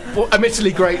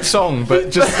 admittedly great song,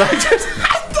 but just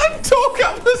Don't talk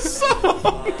up the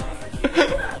song.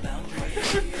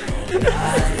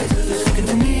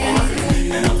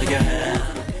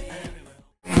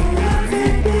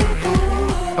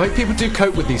 I mean, people do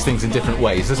cope with these things in different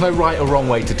ways. There's no right or wrong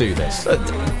way to do this.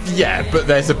 Yeah, but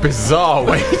there's a bizarre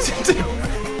way to do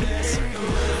it.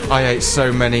 I ate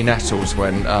so many nettles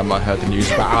when I heard the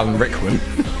news about Alan Rickman.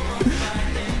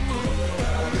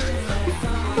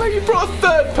 Well, you brought a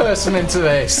third person into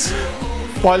this.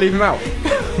 Why leave him out?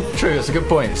 True, that's a good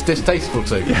point. It's distasteful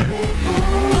too.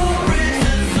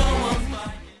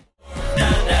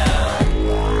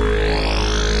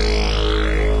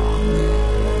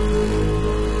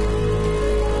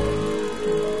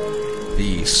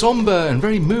 The sombre and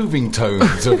very moving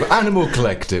tones of Animal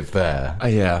Collective there.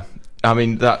 Yeah. I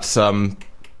mean, that's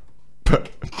put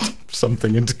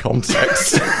something into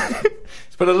context.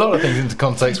 It's put a lot of things into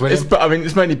context, William.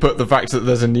 It's mainly put the fact that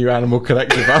there's a new Animal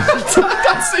Collective out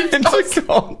into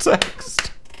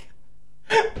context.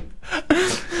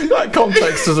 That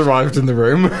context has arrived in the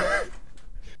room.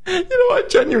 I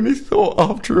genuinely thought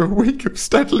after a week of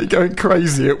steadily going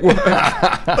crazy at work,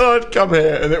 I'd come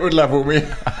here and it would level me.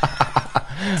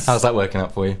 How's that working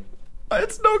out for you?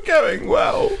 It's not going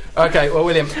well. Okay, well,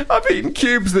 William. I've eaten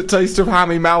cubes that taste of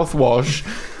hammy mouthwash.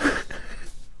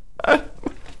 My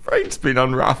brain's been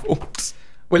unravelled.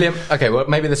 William, okay, well,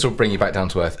 maybe this will bring you back down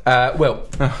to earth. Will,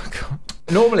 Oh, God.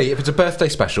 normally, if it's a birthday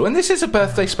special, and this is a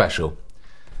birthday special.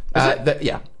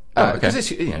 Yeah. Oh, okay. Because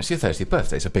it's your 30th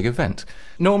birthday, it's a big event.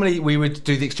 Normally, we would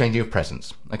do the exchanging of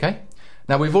presents, okay?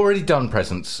 Now, we've already done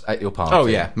presents at your party. Oh,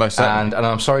 yeah, most certainly. And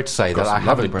I'm sorry to say Got that I some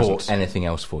lovely haven't presents. bought anything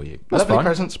else for you. That's lovely fine.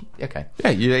 presents? Okay.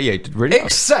 Yeah, you did really well.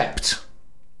 Except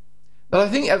that I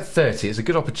think at 30 it's a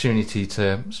good opportunity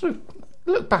to sort of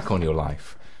look back on your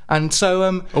life. And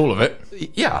so, All of it.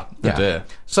 yeah. Oh, dear.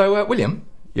 So, William,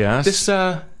 Yes. this is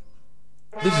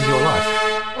your life.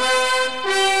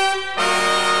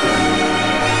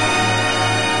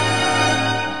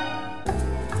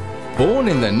 Born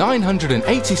in the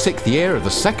 986th year of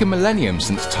the second millennium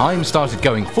since time started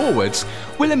going forwards,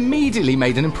 Will immediately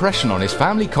made an impression on his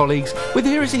family colleagues with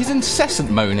his incessant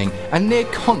moaning and near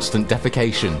constant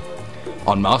defecation.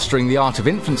 On mastering the art of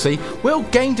infancy, Will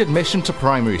gained admission to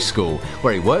primary school,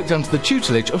 where he worked under the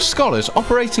tutelage of scholars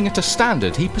operating at a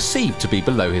standard he perceived to be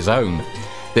below his own.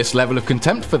 This level of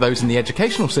contempt for those in the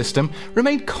educational system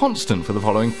remained constant for the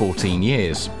following 14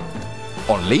 years.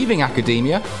 On leaving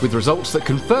academia, with results that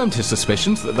confirmed his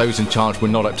suspicions that those in charge were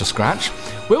not up to scratch,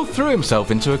 Will threw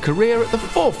himself into a career at the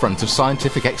forefront of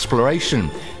scientific exploration,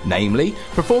 namely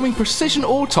performing precision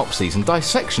autopsies and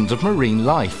dissections of marine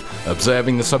life,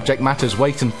 observing the subject matter's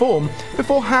weight and form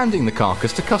before handing the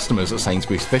carcass to customers at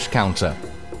Sainsbury's fish counter.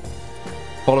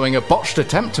 Following a botched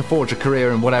attempt to forge a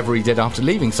career in whatever he did after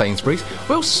leaving Sainsbury's,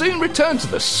 Will soon returned to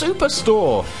the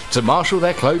Superstore to marshal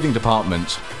their clothing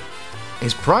department.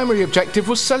 His primary objective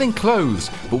was selling clothes,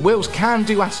 but Will's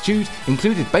can-do attitude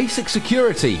included basic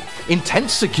security,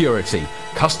 intense security,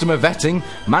 customer vetting,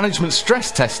 management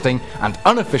stress testing, and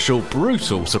unofficial,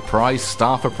 brutal surprise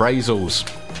staff appraisals.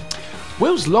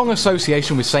 Will's long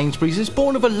association with Sainsbury's is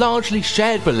born of a largely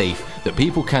shared belief that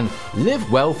people can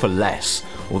live well for less,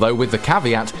 although with the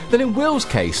caveat that in Will's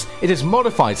case it is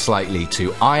modified slightly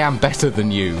to I am better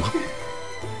than you.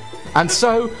 And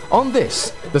so, on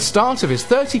this, the start of his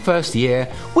 31st year,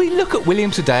 we look at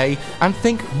William today and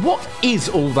think, what is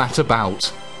all that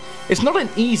about? It's not an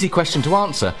easy question to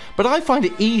answer, but I find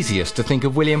it easiest to think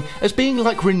of William as being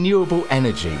like renewable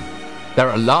energy. There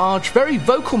are large, very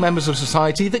vocal members of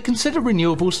society that consider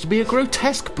renewables to be a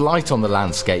grotesque blight on the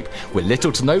landscape, with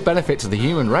little to no benefit to the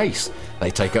human race.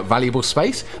 They take up valuable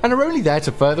space and are only there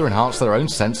to further enhance their own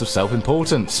sense of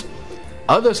self-importance.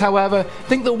 Others, however,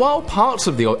 think that while parts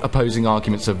of the opposing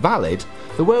arguments are valid,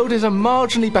 the world is a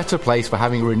marginally better place for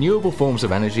having renewable forms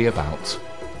of energy about.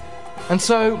 And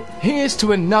so, here's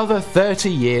to another 30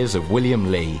 years of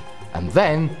William Lee, and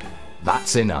then,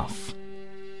 that's enough.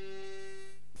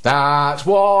 That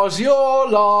was your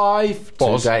life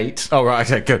to date. Oh,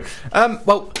 right, okay, good.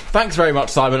 Well, thanks very much,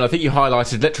 Simon. I think you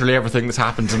highlighted literally everything that's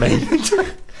happened to me.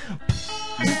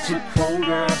 It's a cold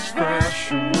ass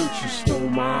fashion, which you stole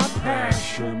my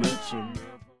passion. It's a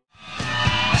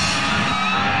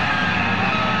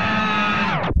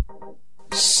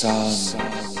Sun,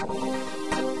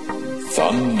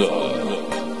 thunder,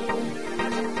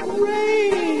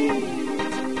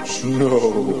 rain,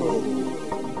 snow,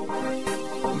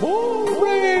 more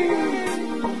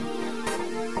rain,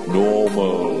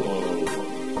 normal,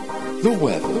 the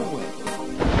weather.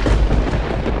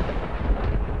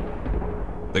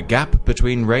 The gap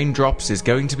between raindrops is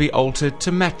going to be altered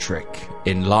to metric,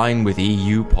 in line with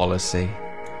EU policy.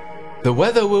 The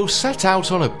weather will set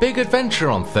out on a big adventure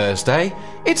on Thursday.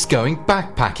 It's going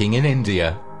backpacking in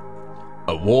India.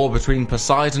 A war between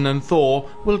Poseidon and Thor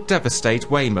will devastate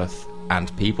Weymouth,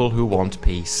 and people who want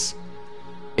peace.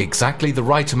 Exactly the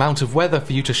right amount of weather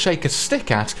for you to shake a stick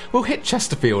at will hit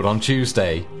Chesterfield on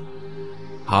Tuesday.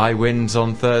 High winds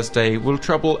on Thursday will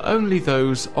trouble only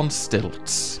those on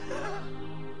stilts.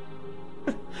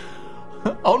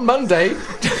 On Monday,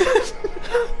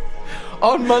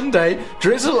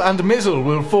 drizzle and mizzle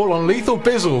will fall on Lethal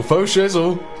Bizzle, faux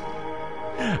shizzle.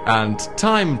 And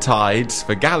time tides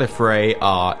for Gallifrey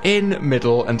are in,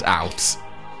 middle and out.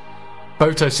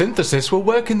 Photosynthesis will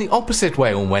work in the opposite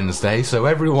way on Wednesday, so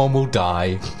everyone will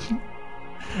die.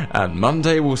 And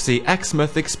Monday will see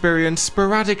Exmouth experience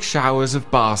sporadic showers of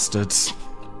bastards.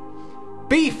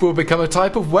 Beef will become a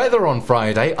type of weather on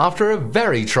Friday after a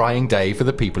very trying day for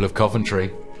the people of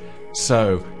Coventry.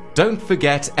 So, don't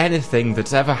forget anything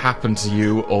that's ever happened to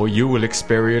you, or you will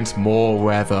experience more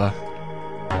weather.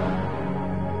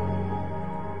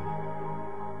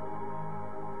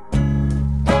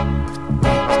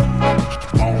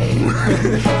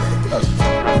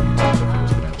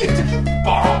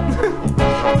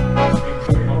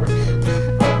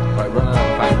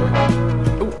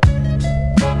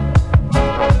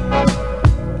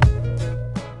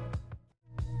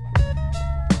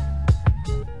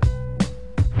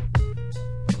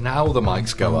 Now the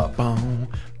mics go up.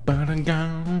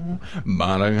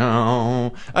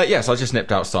 Yes, I just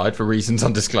nipped outside for reasons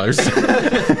undisclosed.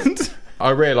 I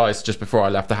realised just before I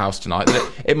left the house tonight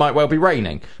that it might well be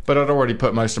raining, but I'd already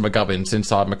put most of my gubbins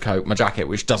inside my coat, my jacket,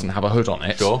 which doesn't have a hood on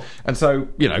it. Sure. And so,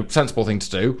 sensible thing to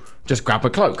do, just grab a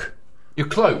cloak. Your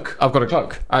cloak? I've got a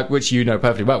cloak, which you know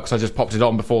perfectly well, because I just popped it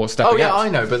on before stepping out. Oh, yeah, I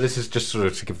know, but this is just sort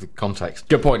of to give the context.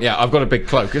 Good point, yeah, I've got a big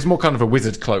cloak. It's more kind of a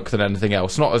wizard cloak than anything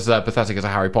else, not as pathetic as a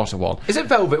Harry Potter one. Is it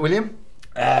velvet, William?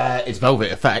 It's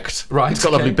velvet effect. Right, It's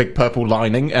got a lovely big purple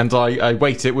lining, and I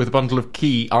weight it with a bundle of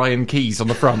iron keys on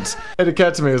the front. It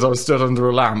occurred to me as I was stood under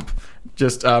a lamp,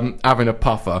 just having a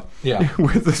puffer,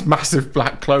 with this massive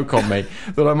black cloak on me,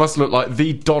 that I must look like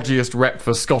the dodgiest rep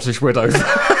for Scottish widows.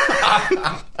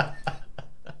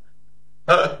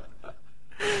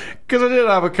 Because I didn't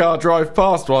have a car drive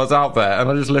past while I was out there, and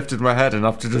I just lifted my head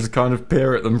enough to just kind of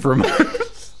peer at them for a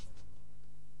moment.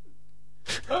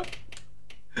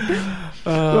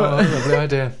 Oh, lovely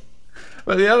idea.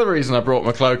 But the other reason I brought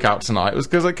my cloak out tonight was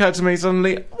because it occurred to me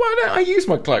suddenly, why don't I use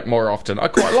my cloak more often? I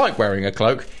quite like wearing a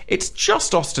cloak. It's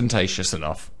just ostentatious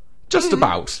enough. Just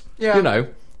about. Yeah. You know,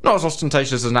 not as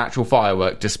ostentatious as an actual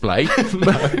firework display.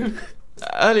 But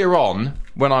earlier on,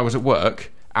 when I was at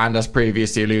work, and as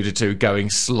previously alluded to, going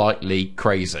slightly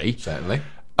crazy, Certainly.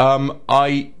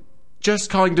 I just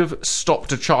kind of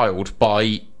stopped a child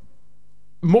by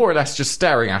more or less just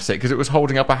staring at it because it was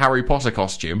holding up a Harry Potter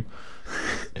costume.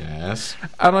 Yes.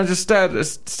 And I just stared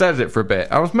at it for a bit.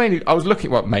 I was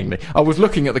looking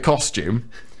at the costume,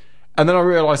 and then I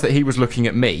realised that he was looking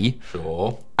at me.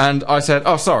 Sure. And I said,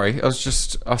 "Oh, sorry." I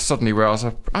suddenly realised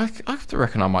I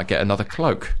reckon I might get another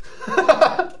cloak.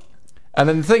 And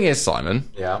then the thing is, Simon,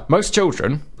 Yeah. most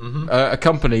children are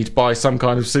accompanied by some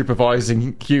kind of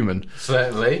supervising human.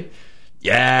 Certainly.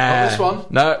 Yeah. Not this one?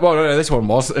 No, this one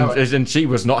was. And she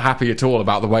was not happy at all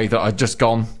about the way that I'd just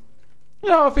gone,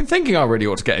 I've been thinking I really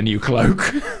ought to get a new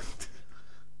cloak.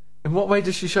 In what way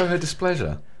does she show her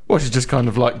displeasure? Well, she just kind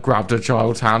of like grabbed her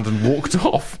child's hand and walked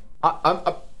off.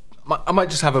 I might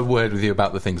just have a word with you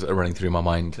about the things that are running through my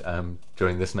mind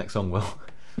during this next song, Will.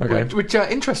 Okay. Which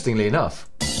interestingly enough,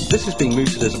 This is being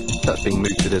mooted as, that's being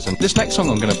mooted as, and this next song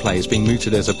I'm going to play is being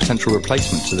mooted as a potential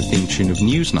replacement to the theme tune of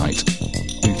Newsnight.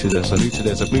 Mooted as a, mooted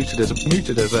as a, mooted as a,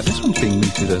 mooted as a, this one's being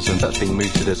mooted as, and that's being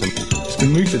mooted as, and it's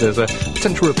been mooted as a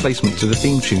potential replacement to the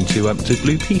theme tune to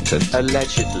Blue Peter.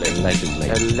 Allegedly.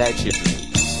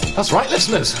 that's right,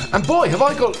 listeners. And boy, have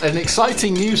I got an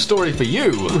exciting news story for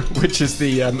you. Which is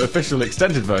the official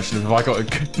extended version of Have I Got a...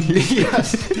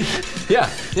 Yes.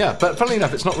 Yeah. But funnily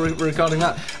enough, it's not regarding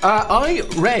that. I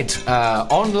read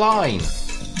online,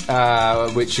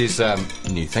 which is a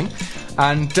new thing,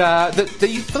 and that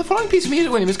the following piece of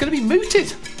music, William, is going to be mooted.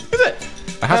 Is it?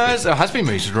 It has been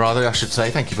mooted, rather, I should say.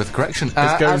 Thank you for the correction.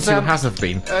 It's going to has have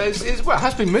been. It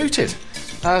has been mooted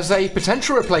as a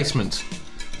potential replacement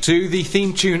to the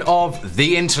theme tune of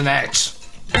The Internet.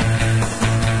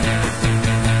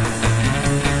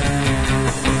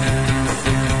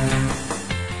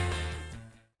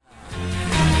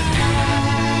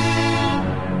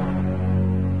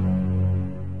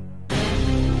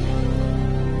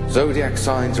 Zodiac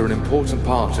signs are an important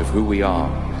part of who we are,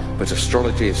 but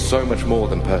astrology is so much more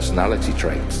than personality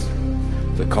traits.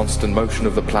 The constant motion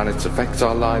of the planets affects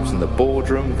our lives in the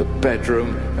boardroom, the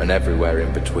bedroom, and everywhere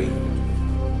in between.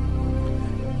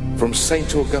 From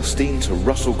St. Augustine to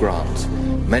Russell Grant,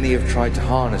 many have tried to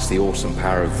harness the awesome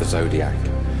power of the Zodiac,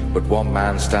 but one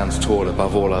man stands tall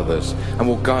above all others and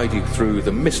will guide you through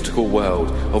the mystical world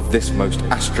of this most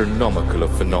astronomical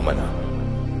of phenomena.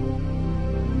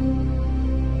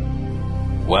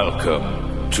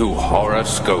 Welcome to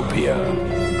Horoscopia.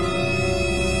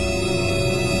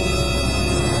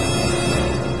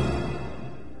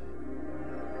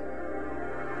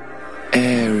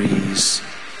 Aries,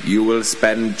 you will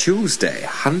spend Tuesday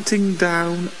hunting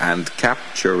down and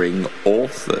capturing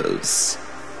authors.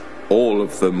 All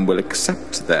of them will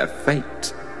accept their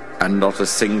fate, and not a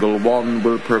single one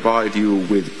will provide you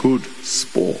with good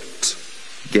sport,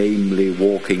 gamely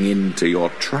walking into your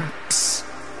traps.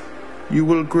 You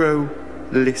will grow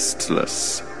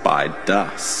listless by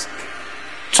dusk.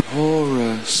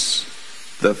 Taurus,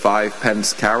 the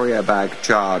 5-pence carrier bag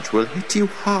charge will hit you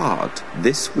hard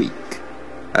this week,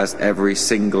 as every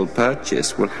single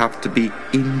purchase will have to be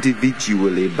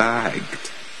individually bagged.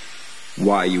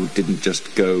 Why you didn't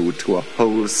just go to a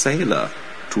wholesaler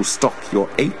to stock your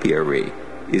apiary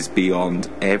is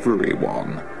beyond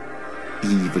everyone,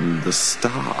 even the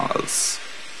stars.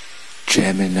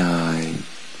 Gemini,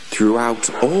 throughout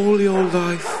all your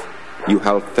life, you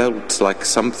have felt like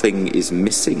something is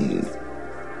missing.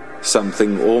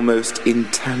 Something almost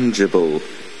intangible,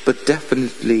 but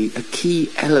definitely a key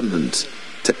element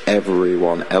to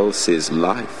everyone else's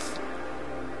life.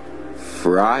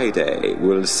 Friday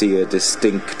will see a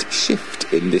distinct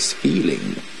shift in this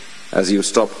feeling as you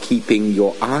stop keeping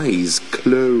your eyes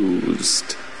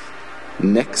closed.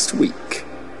 Next week,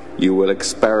 you will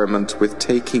experiment with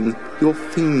taking your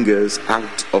fingers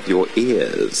out of your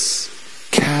ears.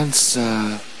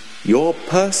 Cancer, your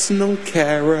personal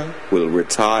carer will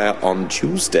retire on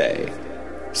Tuesday,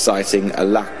 citing a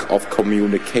lack of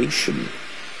communication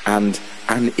and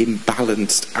an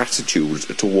imbalanced attitude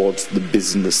towards the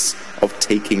business of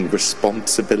taking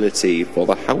responsibility for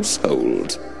the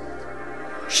household.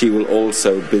 She will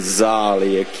also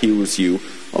bizarrely accuse you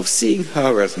of seeing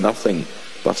her as nothing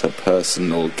but a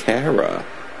personal carer.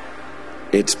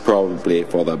 It's probably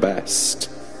for the best.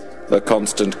 The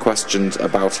constant questions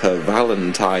about her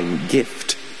Valentine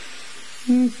gift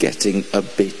getting a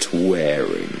bit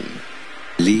wearing.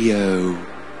 Leo,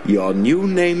 Your new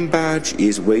name badge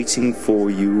is waiting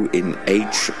for you in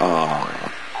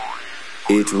HR.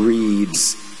 It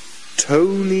reads,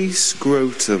 Tony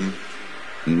Scrotum.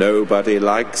 Nobody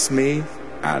likes me,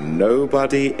 and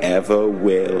nobody ever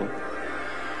will.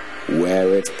 Wear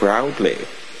it proudly.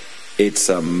 It's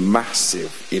a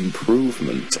massive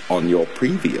improvement on your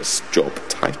previous job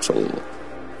title.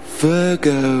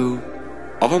 Virgo.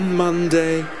 On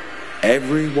Monday,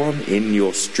 everyone in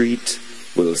your street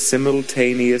will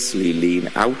simultaneously lean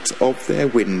out of their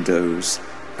windows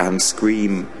and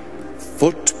scream,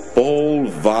 "Football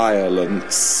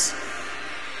violence."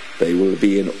 They will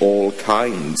be in all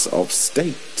kinds of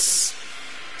states.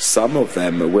 Some of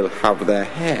them will have their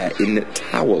hair in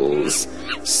towels.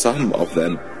 Some of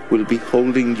them will be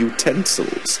holding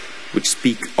utensils which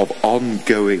speak of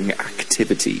ongoing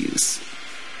activities.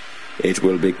 It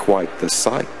will be quite the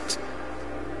sight.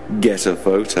 Get a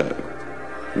photo.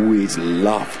 We'd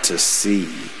love to see.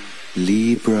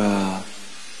 Libra.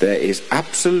 There is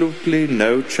absolutely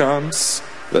no chance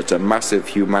that a massive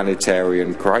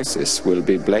humanitarian crisis will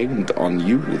be blamed on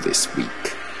you this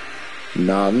week.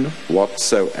 None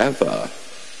whatsoever.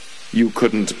 You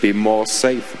couldn't be more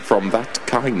safe from that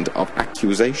kind of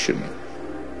accusation.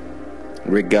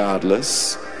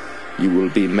 Regardless, you will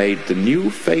be made the new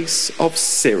face of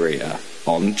Syria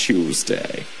on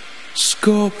Tuesday.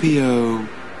 Scorpio.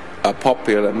 A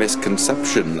popular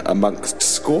misconception amongst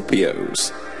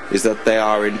Scorpios is that they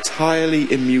are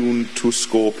entirely immune to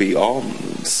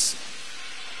scorpions.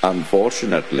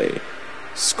 Unfortunately,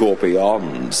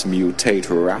 scorpions mutate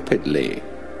rapidly,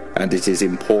 and it is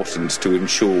important to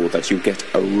ensure that you get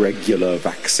a regular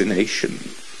vaccination.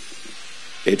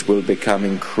 It will become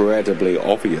incredibly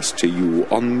obvious to you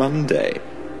on Monday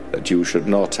that you should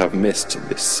not have missed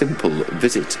this simple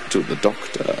visit to the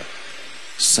doctor.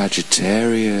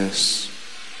 Sagittarius.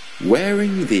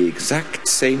 Wearing the exact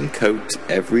same coat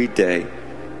every day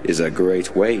is a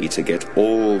great way to get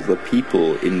all the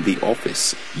people in the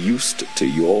office used to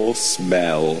your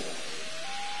smell.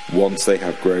 Once they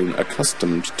have grown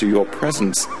accustomed to your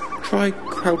presence, try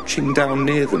crouching down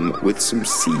near them with some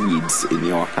seeds in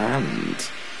your hand.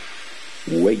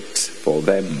 Wait for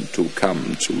them to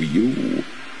come to you.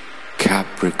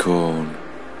 Capricorn.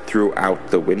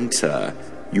 Throughout the winter,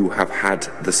 you have had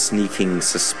the sneaking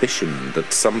suspicion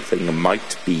that something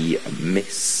might be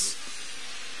amiss.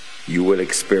 You will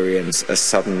experience a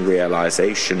sudden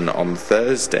realization on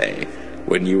Thursday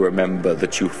when you remember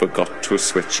that you forgot to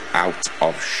switch out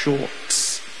of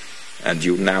shorts, and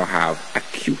you now have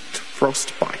acute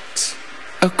frostbite.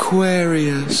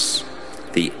 Aquarius.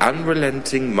 The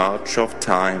unrelenting march of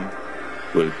time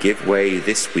will give way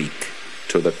this week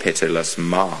to the pitiless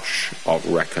marsh of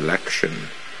recollection,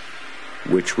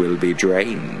 which will be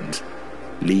drained,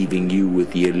 leaving you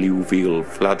with the alluvial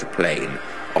floodplain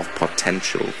of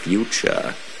potential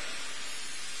future.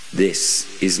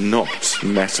 This is not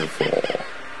metaphor.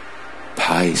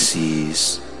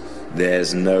 Pisces.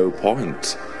 There's no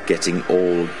point getting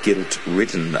all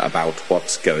guilt-ridden about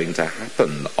what's going to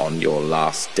happen on your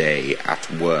last day at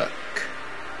work.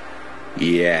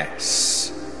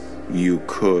 Yes, you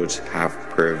could have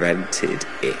prevented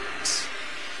it.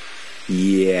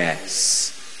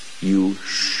 Yes, you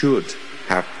should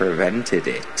have prevented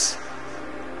it.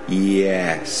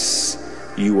 Yes,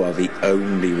 you are the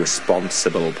only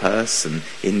responsible person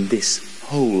in this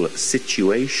whole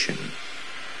situation.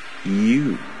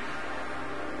 You.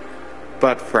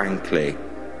 But frankly,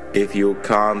 if you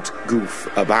can't goof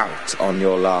about on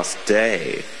your last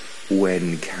day,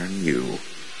 when can you?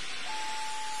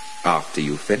 After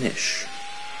you finish.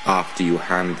 After you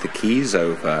hand the keys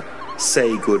over,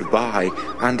 say goodbye,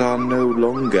 and are no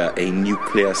longer a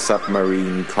nuclear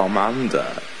submarine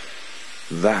commander.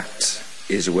 That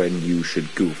is when you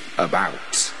should goof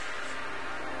about.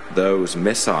 Those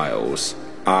missiles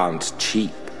aren't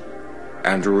cheap,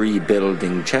 and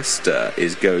rebuilding Chester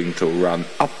is going to run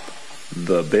up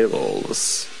the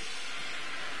bills.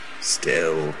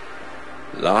 Still,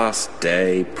 last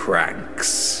day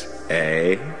pranks,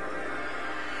 eh?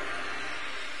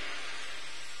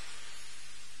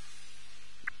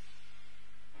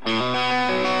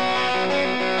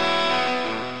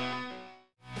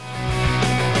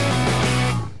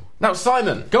 Now,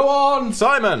 Simon, go on,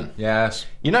 Simon. Yes.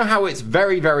 You know how it's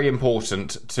very, very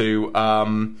important to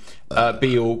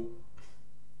be all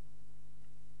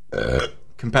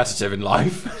competitive in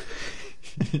life.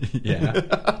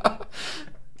 Yeah.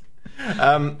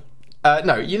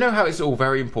 No, you know how it's all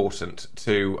very important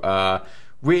to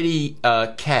really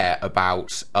care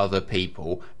about other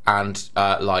people and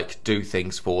like do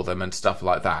things for them and stuff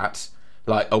like that.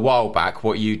 like a while back,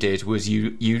 what you did was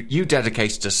you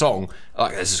dedicated a song,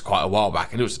 like this is quite a while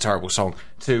back, and it was a terrible song,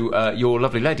 to your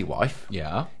lovely lady wife.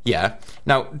 Yeah. Yeah.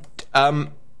 Now,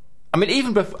 I mean,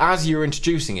 even as you were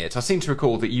introducing it, I seem to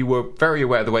recall that you were very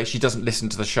aware of the way she doesn't listen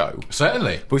to the show.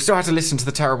 Certainly. But we still had to listen to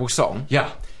the terrible song.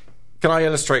 Yeah. Can I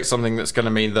illustrate something that's going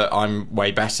to mean that I'm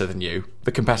way better than you?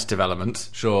 The competitive element.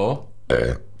 Sure.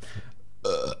 Yeah,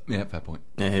 fair point.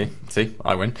 See,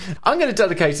 I win. I'm going to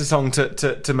dedicate a song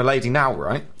to my lady now,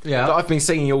 right? Yeah. That I've been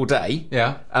singing all day.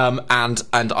 Yeah. And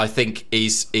I think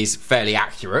is fairly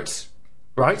accurate,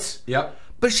 right? Yep.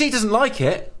 But she doesn't like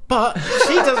it. But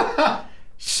she doesn't.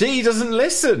 She doesn't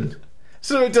listen,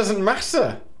 so it doesn't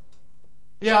matter.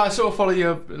 Yeah, I sort of follow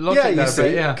your logic there, you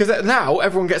see, yeah. because now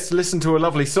everyone gets to listen to a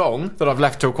lovely song that I've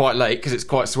left till quite late because it's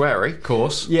quite sweary. Of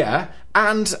course. Yeah,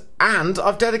 and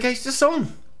I've dedicated a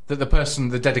song that the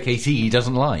dedicatee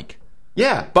doesn't like.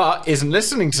 Yeah, but isn't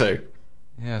listening to.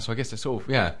 Yeah, so I guess it's sort of,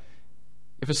 yeah.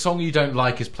 If a song you don't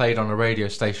like is played on a radio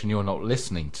station you're not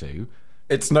listening to,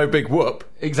 it's no big whoop.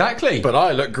 Exactly. But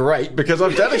I look great because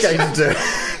I've dedicated to it.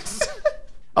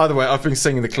 Either way, I've been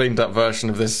singing the cleaned up version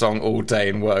of this song all day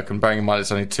in work, and bearing in mind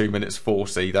it's only 2 minutes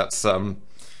 40, that's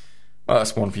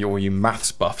that's one for all you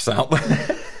maths buffs out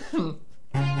there.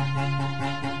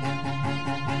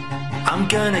 I'm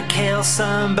gonna kill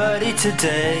somebody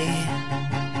today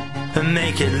and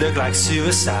make it look like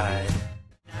suicide.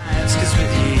 It's 'cause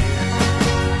with you,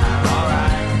 I'm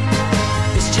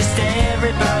alright. It's just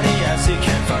everybody else who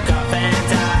can fuck off and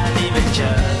die, leaving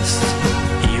just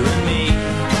you and me.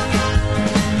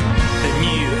 The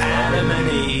new Adam and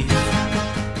Eve.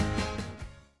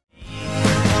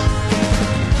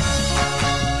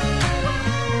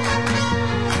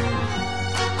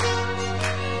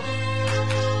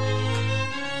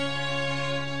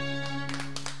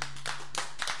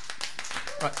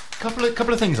 Right,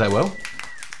 couple of things there, Will.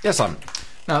 Yes, Simon.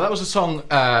 Now, that was a song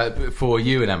for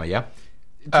you and Emma, yeah?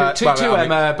 To well, I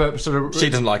mean, Emma, but sort of... she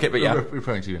doesn't like it, but yeah.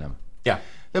 Referring to you and Emma. Yeah.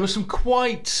 There were some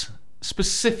quite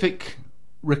specific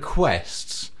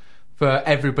requests for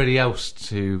everybody else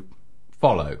to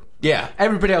follow. Yeah.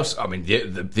 Everybody else, I mean,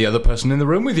 the other person in the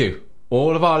room with you.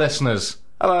 All of our listeners.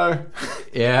 Hello.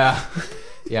 Yeah.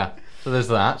 Yeah. So there's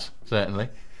that, certainly.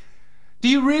 Do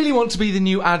you really want to be the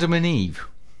new Adam and Eve?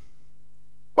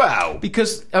 Well,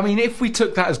 because, I mean, if we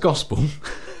took that as gospel,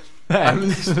 then...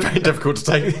 it's very difficult to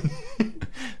take.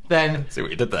 Then... See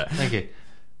what you did there. Thank you.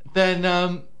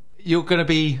 Then you're going to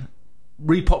be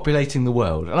repopulating the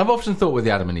world. And I've often thought with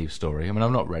the Adam and Eve story, I mean,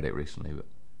 I've not read it recently, but...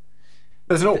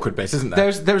 There's an awkward bit, isn't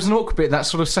there? There's an awkward bit, that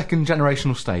sort of second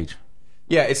generational stage.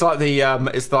 Yeah, it's like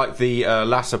the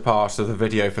latter part of the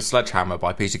video for Sledgehammer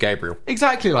by Peter Gabriel.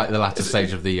 Exactly like the latter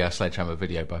stage of the Sledgehammer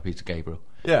video by Peter Gabriel.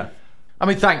 Yeah. I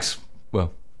mean, thanks.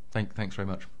 Well, thanks very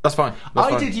much. That's fine.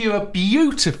 I did you a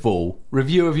beautiful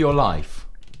review of your life.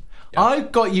 Yeah. I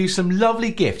got you some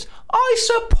lovely gifts. I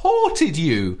supported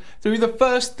you through the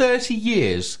first 30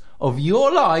 years of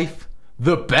your life,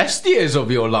 the best years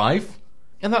of your life,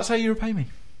 and that's how you repay me.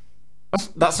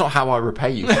 That's not how I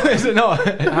repay you. Is it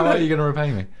not? How are you going to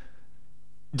repay me?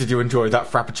 Did you enjoy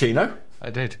that frappuccino? I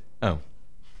did. Oh.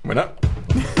 Winner.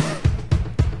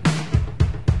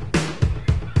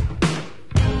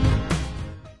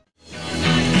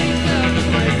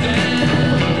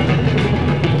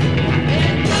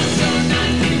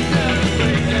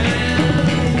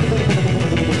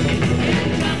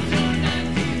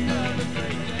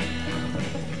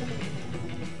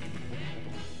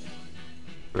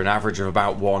 An average of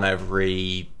about one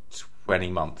every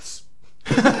 20 months.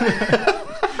 Your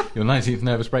 19th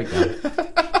nervous breakdown.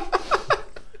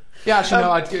 Yeah, actually,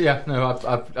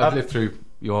 I've lived through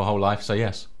your whole life, so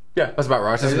yes. Yeah, that's about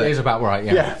right, isn't it? It is about right,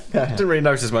 yeah. Yeah. Didn't really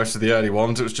notice most of the early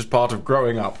ones. It was just part of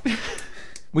growing up.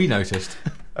 We noticed.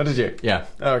 Oh, did you? Yeah.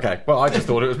 Okay. Well, I just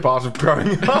thought it was part of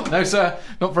growing up. No, sir.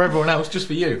 Not for everyone else, just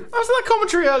for you. Was that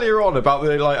commentary earlier on about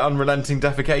the unrelenting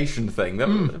defecation thing? That,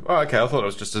 oh, okay, I thought it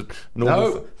was just a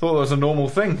normal... No. Thought it was a normal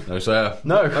thing. No, sir.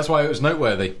 No. That's why it was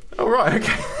noteworthy. Oh, right,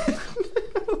 okay.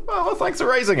 Well, thanks for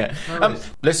raising it.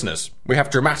 Listeners, we have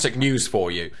dramatic news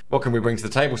for you. What can we bring to the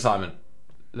table, Simon?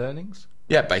 Learnings?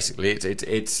 Yeah, basically,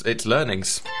 it's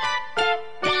learnings.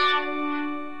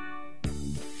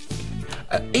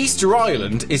 Easter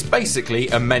Island is basically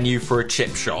a menu for a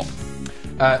chip shop.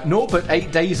 Norbert 8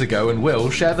 days ago and Will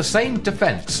share the same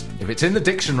defence. If it's in the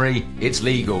dictionary, it's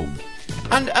legal.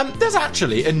 And there's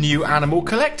actually a new Animal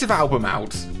Collective album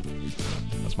out.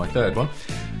 That's my third one.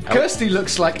 Kirsty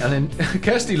looks like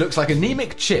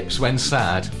anemic chips when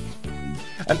sad.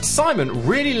 And Simon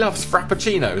really loves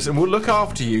frappuccinos and will look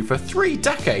after you for 3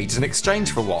 decades in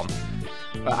exchange for one.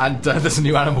 And there's a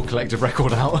new Animal Collective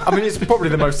record out. I mean, it's probably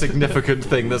the most significant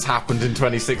thing that's happened in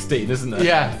 2016, isn't it?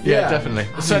 Yeah, definitely.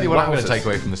 That's certainly what I'm going to take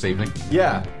away from this evening.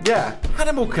 Yeah.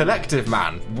 Animal Collective,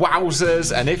 man.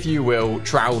 Wowzers, and if you will,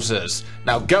 trousers.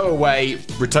 Now go away,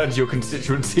 return to your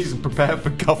constituencies, and prepare for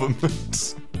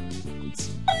government.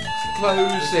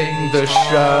 Closing the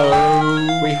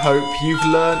show. We hope you've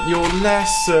learnt your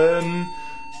lesson.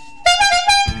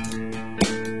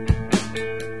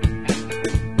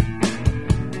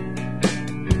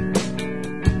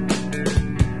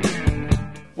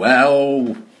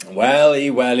 Well. Welly.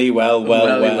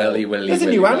 There's a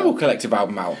new Animal Collective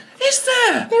album out. Is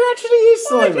there? There actually is,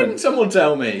 Why Simon. didn't someone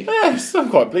tell me? Yes, I'm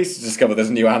quite pleased to discover there's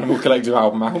a new Animal Collective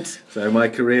album out. So my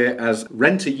career as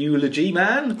rent-a-eulogy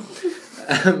man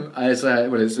it's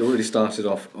already started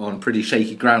off on pretty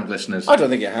shaky ground, listeners. I don't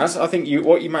think it has. I think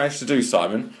what you managed to do,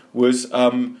 Simon, was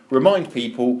remind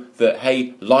people that,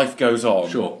 hey, life goes on.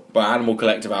 Sure. But Animal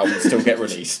Collective albums still get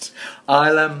released.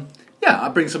 I'll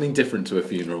bring something different to a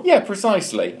funeral. Yeah,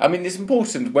 precisely. I mean, it's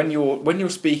important when you're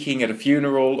speaking at a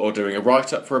funeral or doing a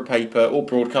write-up for a paper or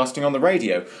broadcasting on the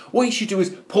radio. What you should do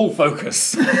is pull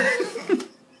focus.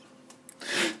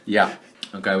 Yeah.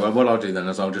 Okay, well, what I'll do then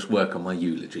is I'll just work on my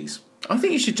eulogies. I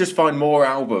think you should just find more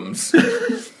albums.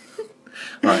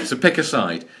 Right, so pick a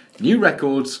side. New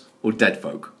records or dead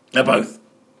folk? They're both.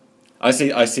 I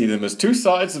see them as two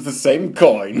sides of the same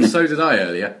coin. So did I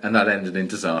earlier, and that ended in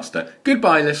disaster.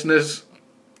 Goodbye, listeners.